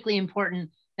 critically important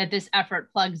that this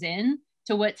effort plugs in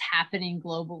to what's happening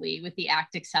globally with the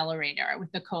ACT Accelerator,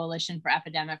 with the Coalition for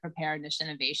Epidemic Preparedness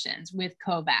Innovations, with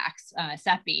COVAX,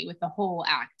 CEPI, with the whole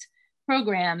ACT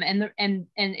program. And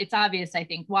it's obvious, I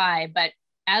think, why, but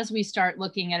as we start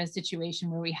looking at a situation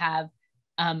where we have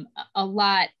a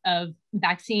lot of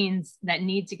vaccines that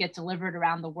need to get delivered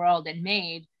around the world and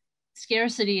made,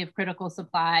 scarcity of critical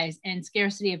supplies and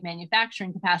scarcity of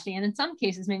manufacturing capacity, and in some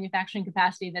cases, manufacturing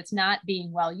capacity that's not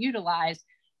being well utilized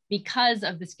because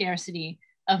of the scarcity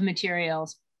of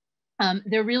materials,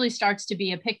 there really starts to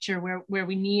be a picture where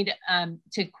we need,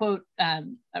 to quote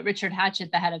Richard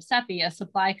Hatchett, the head of CEPI, a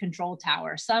supply control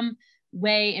tower, some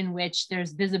way in which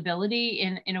there's visibility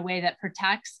in a way that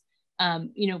protects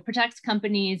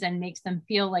companies and makes them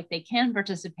feel like they can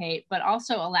participate, but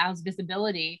also allows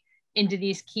visibility into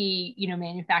these key,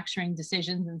 manufacturing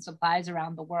decisions and supplies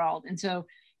around the world. And so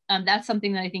that's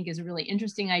something that I think is a really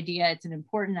interesting idea. It's an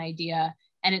important idea,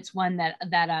 and it's one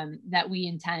that we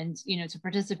intend, to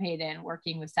participate in,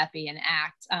 working with CEPI and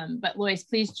ACT. But Loyce,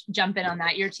 please jump in on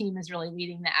that. Your team is really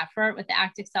leading the effort with the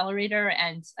ACT Accelerator,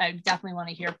 and I definitely want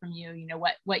to hear from you.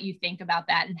 What you think about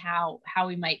that and how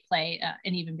we might play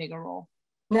an even bigger role.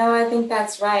 No, I think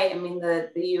that's right. I mean,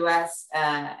 the U.S.,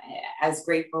 as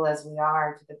grateful as we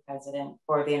are to the president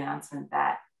for the announcement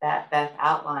that Beth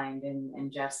outlined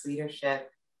and Jeff's leadership,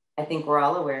 I think we're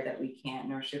all aware that we can't,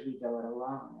 nor should we go it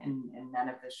alone. And none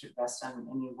of this should rest on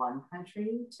any one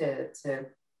country to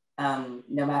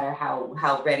no matter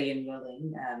how ready and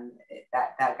willing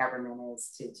that government is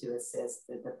to assist.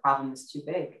 The problem is too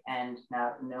big, and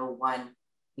no one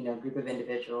group of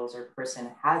individuals or person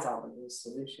has all of those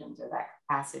solutions or that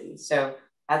capacity. So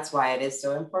that's why it is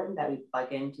so important that we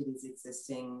plug into these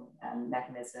existing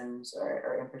mechanisms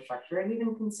or infrastructure, and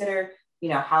even consider,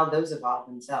 how those evolve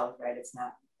themselves, right? It's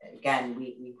not, again,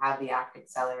 we have the ACT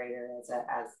Accelerator as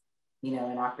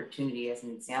an opportunity, as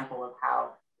an example of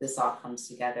how this all comes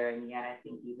together. And yet I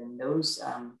think even those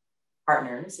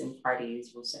partners and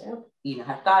parties will say,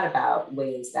 have thought about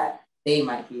ways that they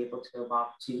might be able to evolve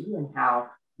too, and how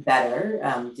better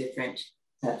different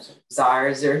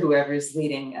czars or whoever's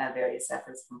leading various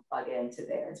efforts can plug into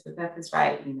theirs. But Beth is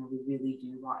right. We really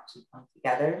do want to come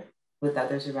together with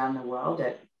others around the world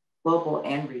at global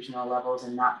and regional levels,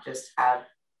 and not just have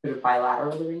sort of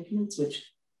bilateral arrangements,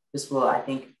 which this will, I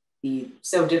think, be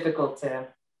so difficult to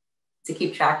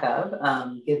keep track of,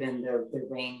 given the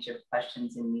range of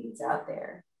questions and needs out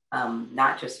there,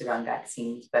 not just around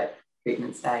vaccines, but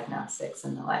treatments, diagnostics,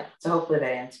 and the like. So hopefully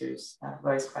that answers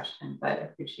Laura's question, but I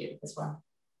appreciate it as well.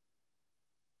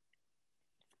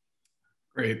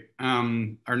 Great.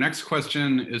 Our next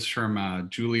question is from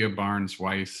Julia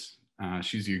Barnes-Weiss.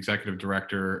 She's the Executive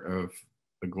Director of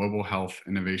the Global Health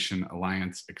Innovation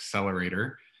Alliance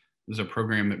Accelerator. This is a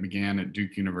program that began at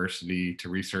Duke University to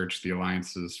research the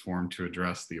alliances formed to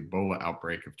address the Ebola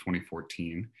outbreak of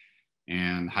 2014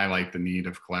 and highlight the need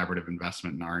of collaborative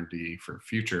investment in R&D for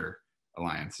future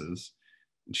alliances.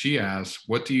 And she asks,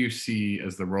 what do you see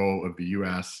as the role of the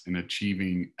US in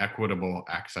achieving equitable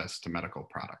access to medical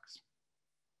products?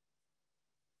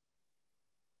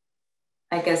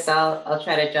 I guess I'll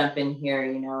try to jump in here.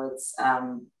 It's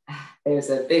there's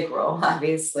a big role,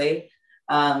 obviously.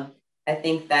 I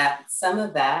think that some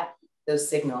of those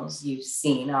signals you've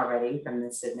seen already from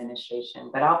this administration,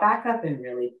 but I'll back up and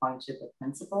really point to the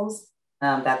principles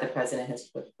that the president has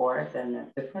put forth. And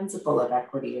the principle of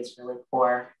equity is really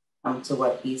core to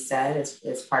what he said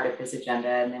as part of his agenda.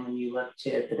 And then when you look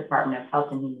to the Department of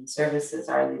Health and Human Services,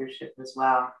 our leadership as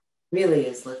well really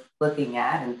is looking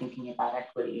at and thinking about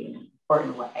equity in an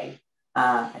important way.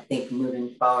 I think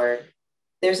moving forward,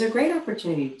 there's a great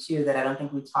opportunity too that I don't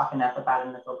think we talk enough about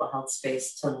in the global health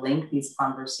space to link these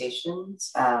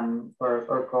conversations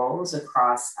or goals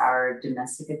across our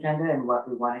domestic agenda and what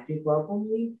we want to do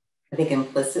globally. I think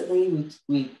implicitly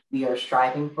we are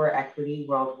striving for equity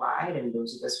worldwide, and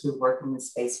those of us who work in this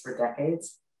space for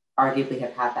decades arguably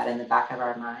have had that in the back of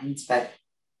our minds. But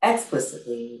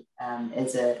explicitly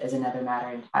is another matter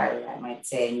entirely, I might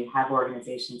say. And you have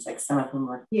organizations like some of whom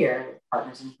are here,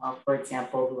 Partners in Health, for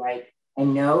example, who I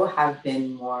know have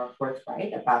been more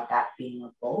forthright about that being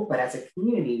a goal, but as a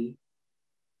community,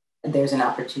 there's an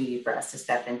opportunity for us to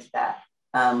step into that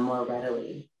more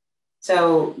readily.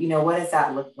 So, what does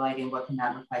that look like and what can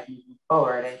that look like moving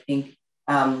forward? I think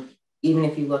even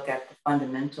if you look at the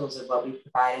fundamentals of what we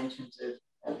provide in terms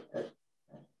of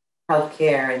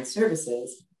healthcare and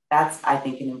services, that's, I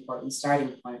think, an important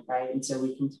starting point, right? And so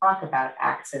we can talk about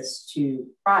access to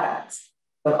products,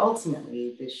 but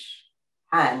ultimately this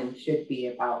can and should be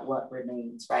about what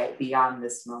remains, right, beyond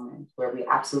this moment, where we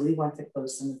absolutely want to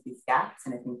close some of these gaps.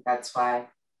 And I think that's why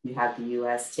you have the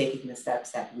US taking the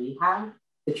steps that we have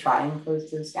to try and close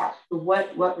those gaps. But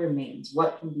what remains?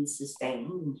 What can be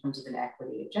sustained in terms of an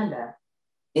equity agenda?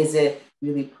 Is it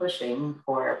really pushing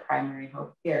for primary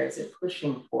health care? Is it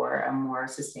pushing for a more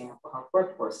sustainable health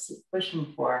workforce? Is it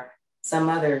pushing for some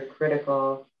other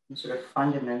critical sort of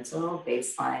fundamental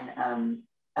baseline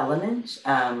element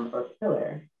or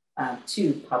pillar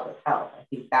to public health? I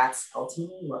think that's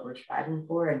ultimately what we're striving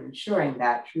for, and ensuring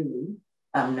that truly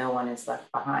no one is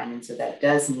left behind. And so that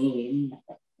does mean,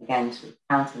 again, sort of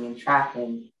counting and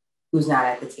tracking who's not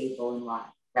at the table and why,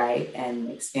 right?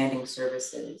 And expanding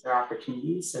services or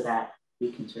opportunities so that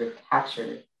we can sort of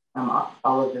capture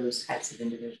all of those types of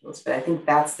individuals. But I think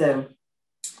that's the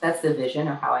vision,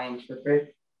 or how I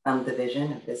interpret the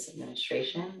vision of this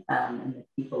administration and the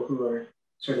people who are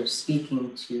sort of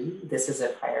speaking to this as a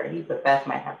priority. But Beth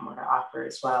might have more to offer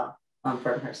as well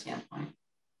from her standpoint.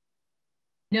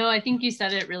 No, I think you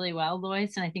said it really well,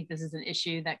 Loyce. And I think this is an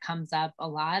issue that comes up a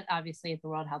lot, obviously, at the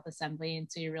World Health Assembly. And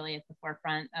so you're really at the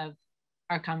forefront of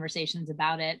our conversations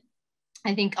about it.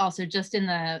 I think also just in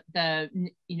the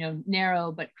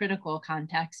narrow but critical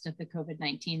context of the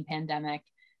COVID-19 pandemic,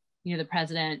 the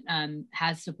president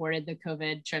has supported the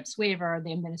COVID TRIPS waiver.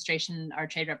 The administration, our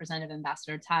trade representative,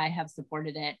 Ambassador Tai, have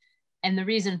supported it. And the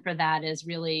reason for that is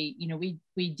really,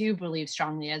 we do believe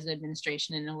strongly as an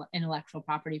administration in intellectual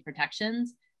property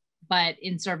protections, but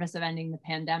in service of ending the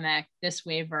pandemic, this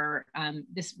waiver,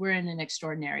 we're in an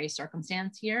extraordinary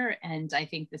circumstance here. And I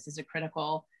think this is a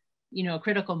critical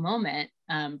moment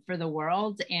for the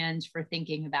world and for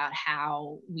thinking about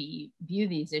how we view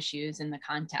these issues in the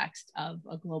context of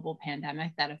a global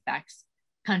pandemic that affects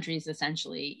countries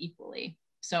essentially equally.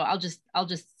 So I'll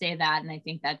just say that, and I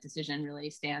think that decision really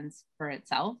stands for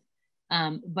itself.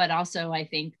 But also I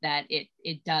think that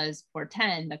it does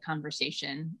portend a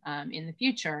conversation in the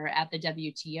future at the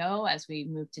WTO as we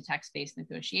move to text-based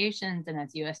negotiations and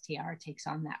as USTR takes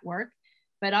on that work,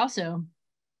 but also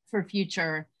for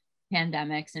future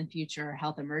pandemics and future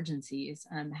health emergencies,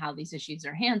 how these issues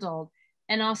are handled,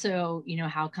 and also,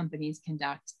 how companies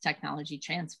conduct technology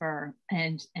transfer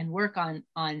and work on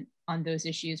those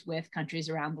issues with countries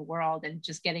around the world. And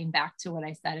just getting back to what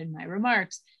I said in my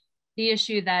remarks, the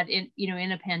issue that in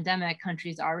a pandemic,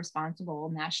 countries are responsible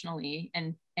nationally,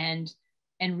 and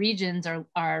regions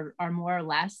are more or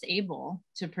less able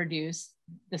to produce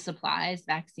the supplies,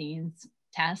 vaccines,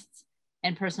 tests,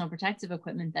 and personal protective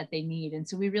equipment that they need. And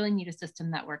so we really need a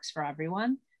system that works for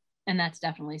everyone. And that's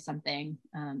definitely something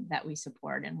that we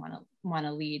support and want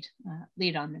to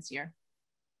lead on this year.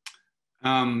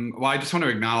 Well, I just want to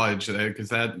acknowledge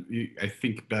because I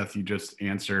think, Beth, you just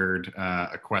answered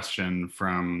a question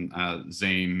from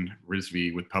Zane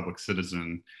Rizvi with Public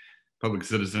Citizen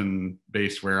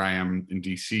based where I am in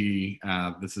DC.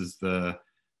 This is the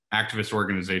activist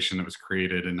organization that was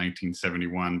created in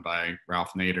 1971 by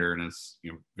Ralph Nader and is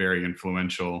very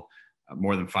influential,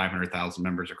 more than 500,000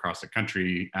 members across the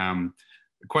country.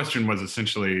 The question was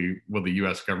essentially, will the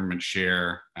US government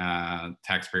share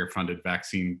taxpayer-funded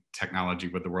vaccine technology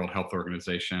with the World Health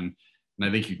Organization? And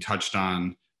I think you touched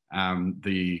on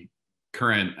the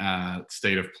current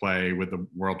state of play with the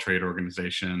World Trade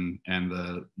Organization and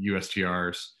the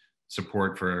USTR's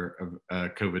support for a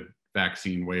COVID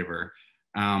vaccine waiver.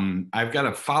 I've got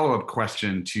a follow-up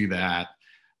question to that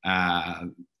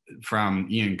from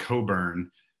Ian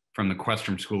Coburn from the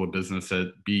Questrom School of Business at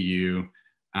BU.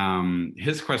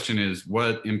 His question is,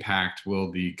 what impact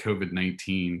will the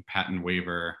COVID-19 patent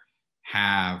waiver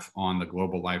have on the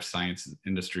global life science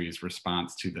industry's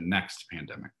response to the next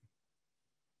pandemic?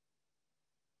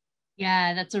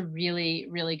 Yeah, that's a really,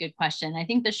 really good question. I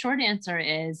think the short answer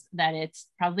is that it's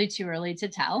probably too early to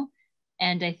tell.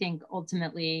 And I think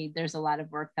ultimately there's a lot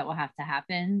of work that will have to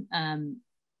happen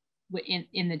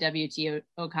in the WTO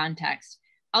context.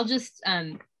 I'll just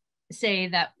say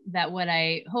that what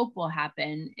I hope will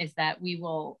happen is that we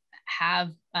will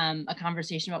have a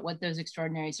conversation about what those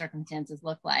extraordinary circumstances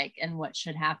look like and what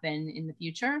should happen in the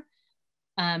future.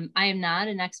 I am not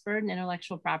an expert in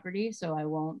intellectual property, so I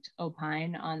won't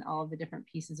opine on all of the different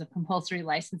pieces of compulsory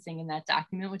licensing in that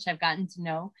document, which I've gotten to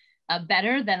know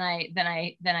better than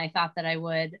I thought that I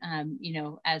would, you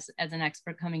know, as an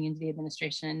expert coming into the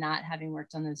administration and not having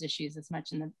worked on those issues as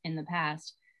much in the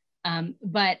past.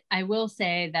 But I will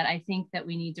say that I think that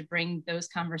we need to bring those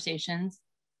conversations,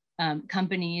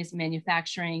 companies,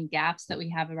 manufacturing gaps that we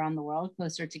have around the world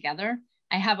closer together.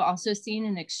 I have also seen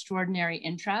an extraordinary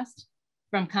interest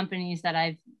from companies that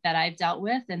I've dealt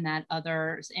with and that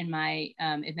others in my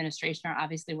administration are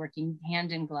obviously working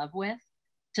hand in glove with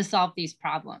to solve these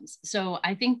problems. So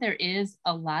I think there is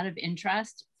a lot of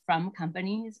interest from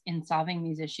companies in solving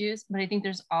these issues, but I think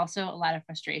there's also a lot of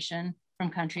frustration from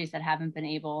countries that haven't been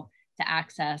able to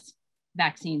access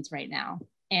vaccines right now.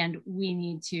 And we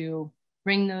need to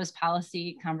bring those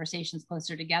policy conversations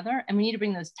closer together, and we need to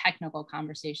bring those technical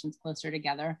conversations closer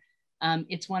together.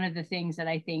 It's one of the things that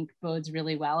I think bodes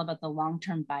really well about the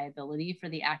long-term viability for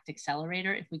the ACT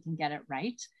Accelerator if we can get it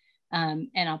right. And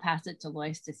I'll pass it to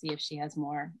Loyce to see if she has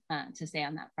more to say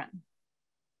on that front.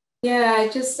 Yeah,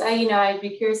 I'd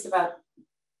be curious about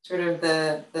sort of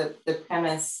the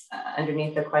premise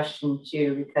underneath the question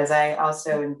too, because I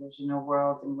also envision a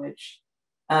world in which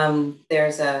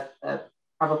there's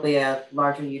probably a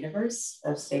larger universe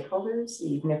of stakeholders.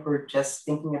 Even if we're just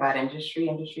thinking about industry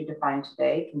defined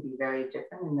today can be very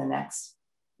different in the next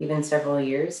even several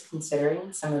years,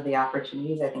 considering some of the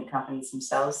opportunities I think companies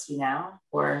themselves see now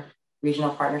for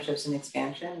regional partnerships and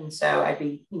expansion. And so I'd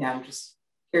be, I'm just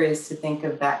curious to think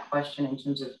of that question in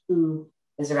terms of who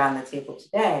is around the table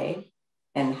today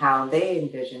and how they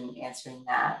envision answering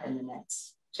that in the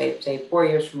next, say 4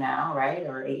 years from now, right?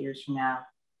 Or 8 years from now.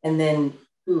 And then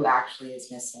who actually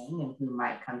is missing and who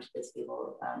might come to the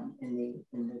table in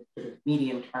the sort of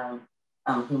medium term,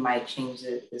 who might change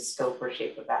the scope or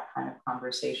shape of that kind of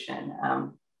conversation.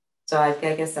 So I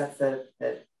guess that's the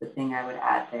thing I would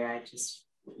add there. I just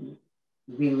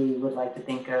really would like to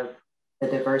think of the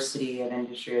diversity of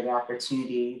industry or the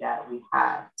opportunity that we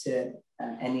have to,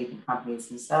 and even companies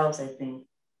themselves, I think,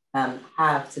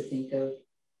 have to think of,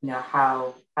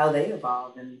 how they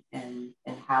evolve and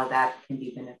how that can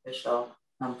be beneficial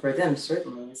for them,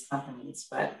 certainly as companies,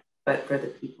 but for the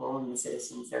people and the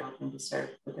citizens they're hoping to serve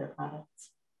with their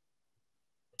products.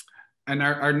 And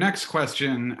our next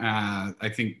question, I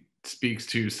think, speaks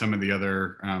to some of the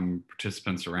other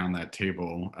participants around that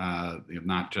table,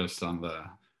 not just on the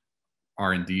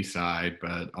R&D side,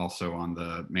 but also on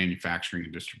the manufacturing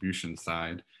and distribution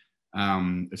side.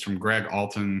 It's from Greg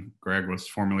Alton. Greg was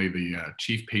formerly the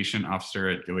Chief Patient Officer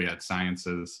at Gilead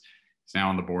Sciences. He's now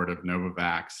on the board of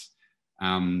Novavax.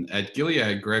 At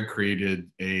Gilead, Greg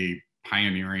created a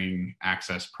pioneering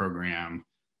access program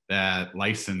that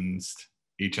licensed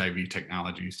HIV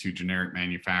technologies to generic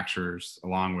manufacturers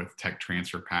along with tech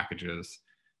transfer packages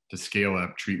to scale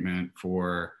up treatment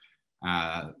for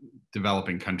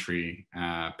developing country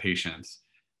patients.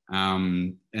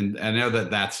 And I know that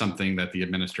that's something that the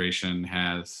administration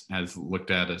has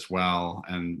looked at as well,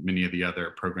 and many of the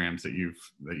other programs that you've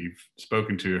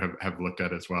spoken to have looked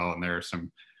at as well. And there are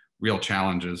some real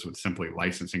challenges with simply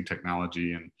licensing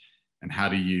technology, and how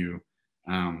do you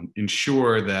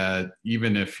ensure that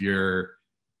even if you're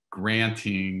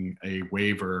granting a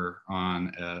waiver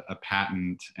on a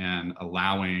patent and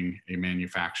allowing a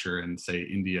manufacturer in, say,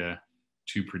 India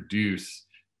to produce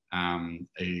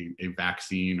a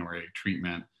vaccine or a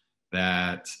treatment,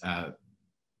 that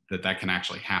can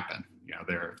actually happen.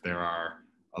 There are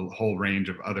a whole range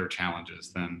of other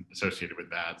challenges then associated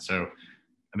with that. So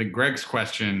I think Greg's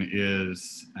question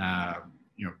is,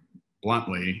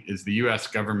 bluntly, is the U.S.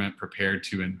 government prepared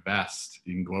to invest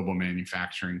in global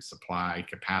manufacturing supply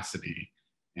capacity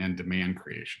and demand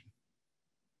creation?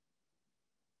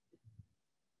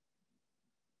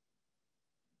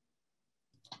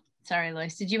 Sorry,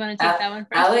 Loyce, did you want to take that one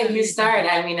first? I'll let you start.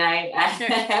 I mean, I Sure.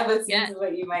 have a sense of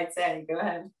what you might say. Go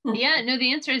ahead. Yeah, no,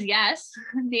 the answer is yes.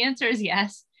 The answer is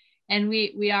yes. And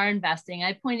we are investing.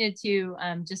 I pointed to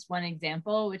just one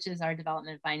example, which is our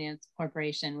Development Finance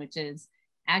Corporation, which is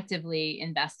actively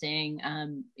investing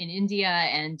in India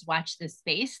and watch this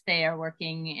space. They are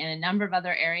working in a number of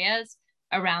other areas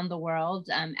around the world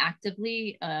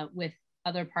actively with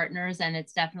other partners, and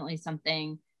it's definitely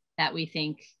something that we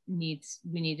think we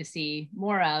need to see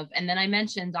more of. And then I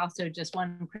mentioned also just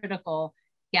one critical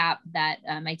gap that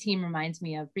my team reminds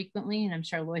me of frequently, and I'm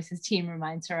sure Loyce's team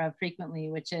reminds her of frequently,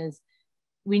 which is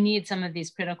we need some of these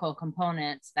critical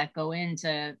components that go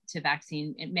into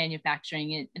vaccine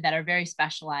manufacturing that are very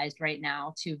specialized right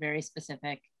now to very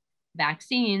specific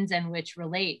vaccines, and which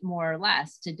relate more or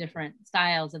less to different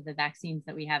styles of the vaccines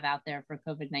that we have out there for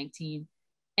COVID-19,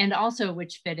 and also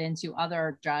which fit into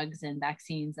other drugs and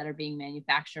vaccines that are being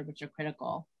manufactured, which are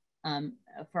critical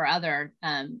for other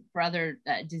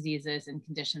diseases and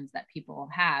conditions that people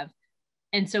have.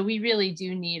 And so we really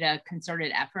do need a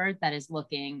concerted effort that is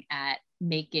looking at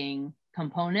making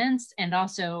components. And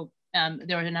also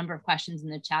there were a number of questions in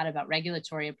the chat about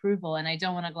regulatory approval, and I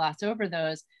don't want to gloss over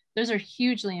those. Those are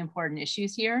hugely important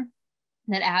issues here,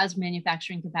 that as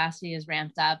manufacturing capacity is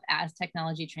ramped up, as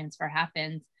technology transfer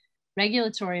happens,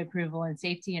 regulatory approval and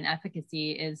safety and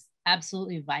efficacy is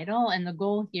absolutely vital. And the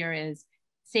goal here is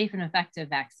safe and effective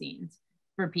vaccines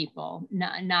for people,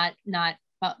 not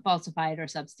falsified or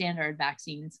substandard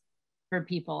vaccines for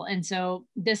people. And so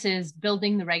this is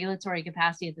building the regulatory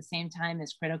capacity at the same time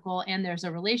is critical. And there's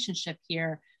a relationship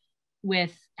here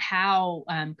with how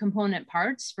component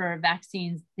parts for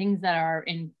vaccines, things that are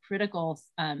in critical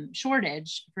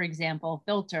shortage, for example,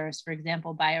 filters, for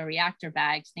example, bioreactor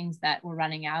bags, things that we're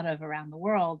running out of around the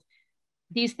world.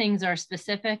 These things are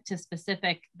specific to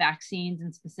specific vaccines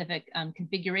and specific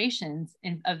configurations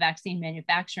of vaccine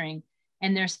manufacturing.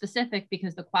 And they're specific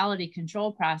because the quality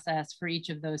control process for each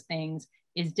of those things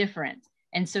is different.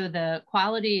 And so the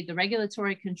quality, the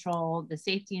regulatory control, the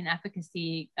safety and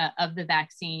efficacy of the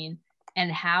vaccine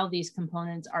and how these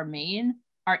components are made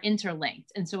are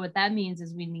interlinked. And so what that means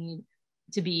is we need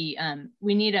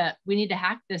to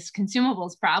hack this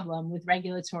consumables problem with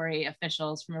regulatory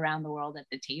officials from around the world at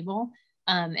the table.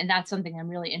 And that's something I'm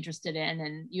really interested in.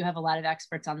 And you have a lot of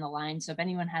experts on the line. So if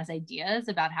anyone has ideas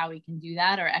about how we can do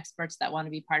that, or experts that want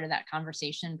to be part of that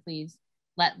conversation, please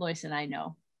let Loyce and I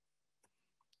know.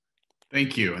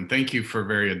 Thank you. And thank you for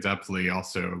very adeptly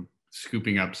also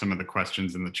scooping up some of the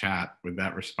questions in the chat with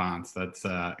that response. That's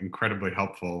incredibly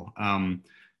helpful. I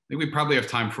think we probably have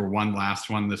time for one last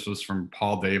one. This was from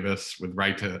Paul Davis with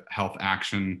Right to Health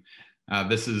Action.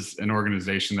 This is an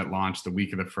organization that launched the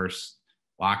week of the first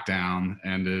lockdown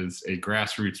and is a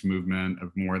grassroots movement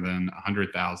of more than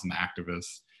 100,000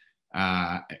 activists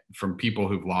from people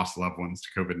who've lost loved ones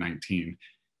to COVID-19.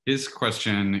 His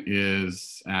question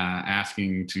is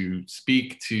asking to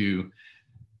speak to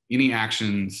any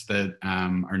actions that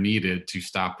are needed to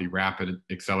stop the rapid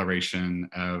acceleration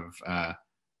of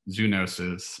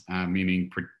zoonosis,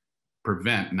 meaning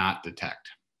prevent, not detect.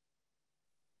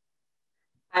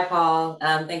 Hi, Paul.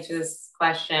 Thanks for this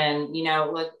question. You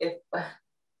know, look,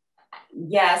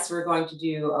 yes, we're going to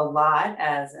do a lot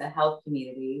as a health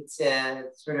community to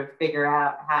sort of figure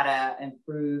out how to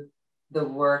improve the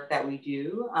work that we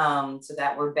do so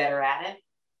that we're better at it.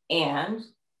 And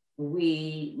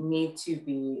we need to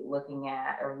be looking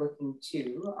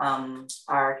to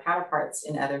our counterparts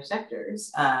in other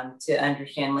sectors to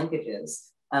understand linkages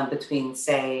between,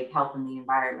 say, health and the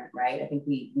environment, right? I think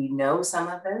we know some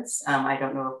of this. I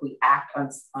don't know if we act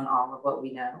on all of what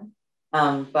we know,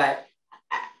 but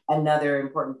another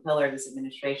important pillar of this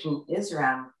administration is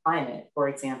around climate, for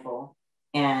example.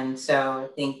 And so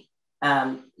I think,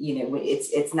 you know,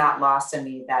 it's not lost on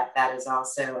me that that is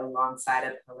also alongside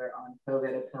a pillar on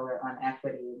COVID, a pillar on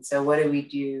equity. And so what do we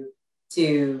do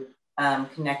to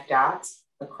connect dots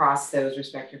across those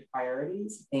respective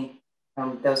priorities? I think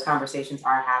those conversations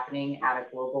are happening at a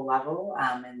global level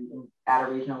and at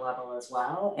a regional level as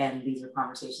well. And these are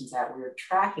conversations that we're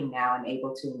tracking now and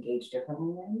able to engage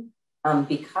differently in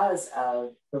because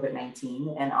of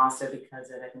COVID-19 and also because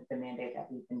of, I think, the mandate that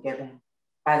we've been given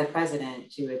by the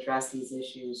president to address these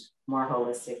issues more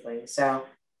holistically. So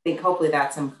I think hopefully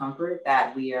that's some comfort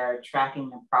that we are tracking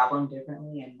the problem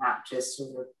differently and not just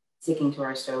sort of sticking to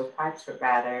our stovepipes, but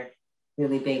rather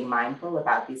really being mindful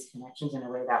about these connections in a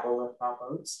way that will lift all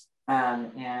boats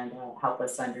and help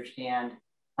us understand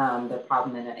the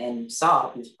problem and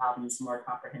solve these problems more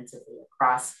comprehensively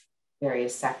across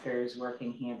various sectors,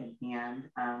 working hand in hand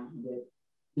with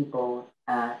people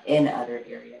in other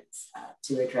areas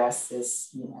to address this,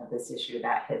 you know, this issue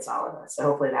that hits all of us. So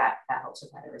hopefully that helps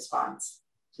with that response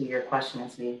to your question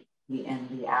as we end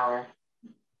the hour.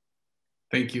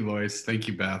 Thank you, Loyce. Thank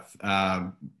you, Beth.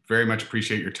 Very much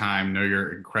appreciate your time. Know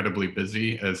you're incredibly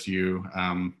busy as you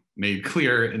made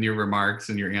clear in your remarks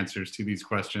and your answers to these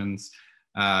questions.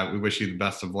 We wish you the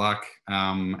best of luck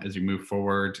as you move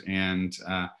forward, and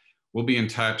we'll be in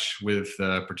touch with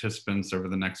participants over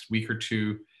the next week or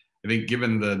two. I think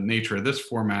given the nature of this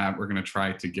format, we're going to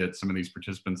try to get some of these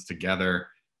participants together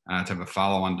to have a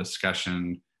follow-on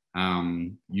discussion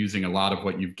using a lot of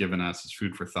what you've given us as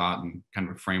food for thought and kind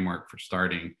of a framework for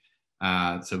starting.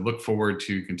 So look forward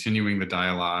to continuing the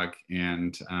dialogue,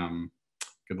 and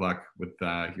good luck with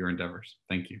your endeavors.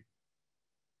 Thank you.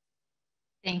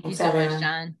 Thank you so much,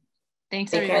 John.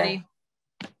 Thanks, everybody.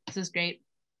 This was great.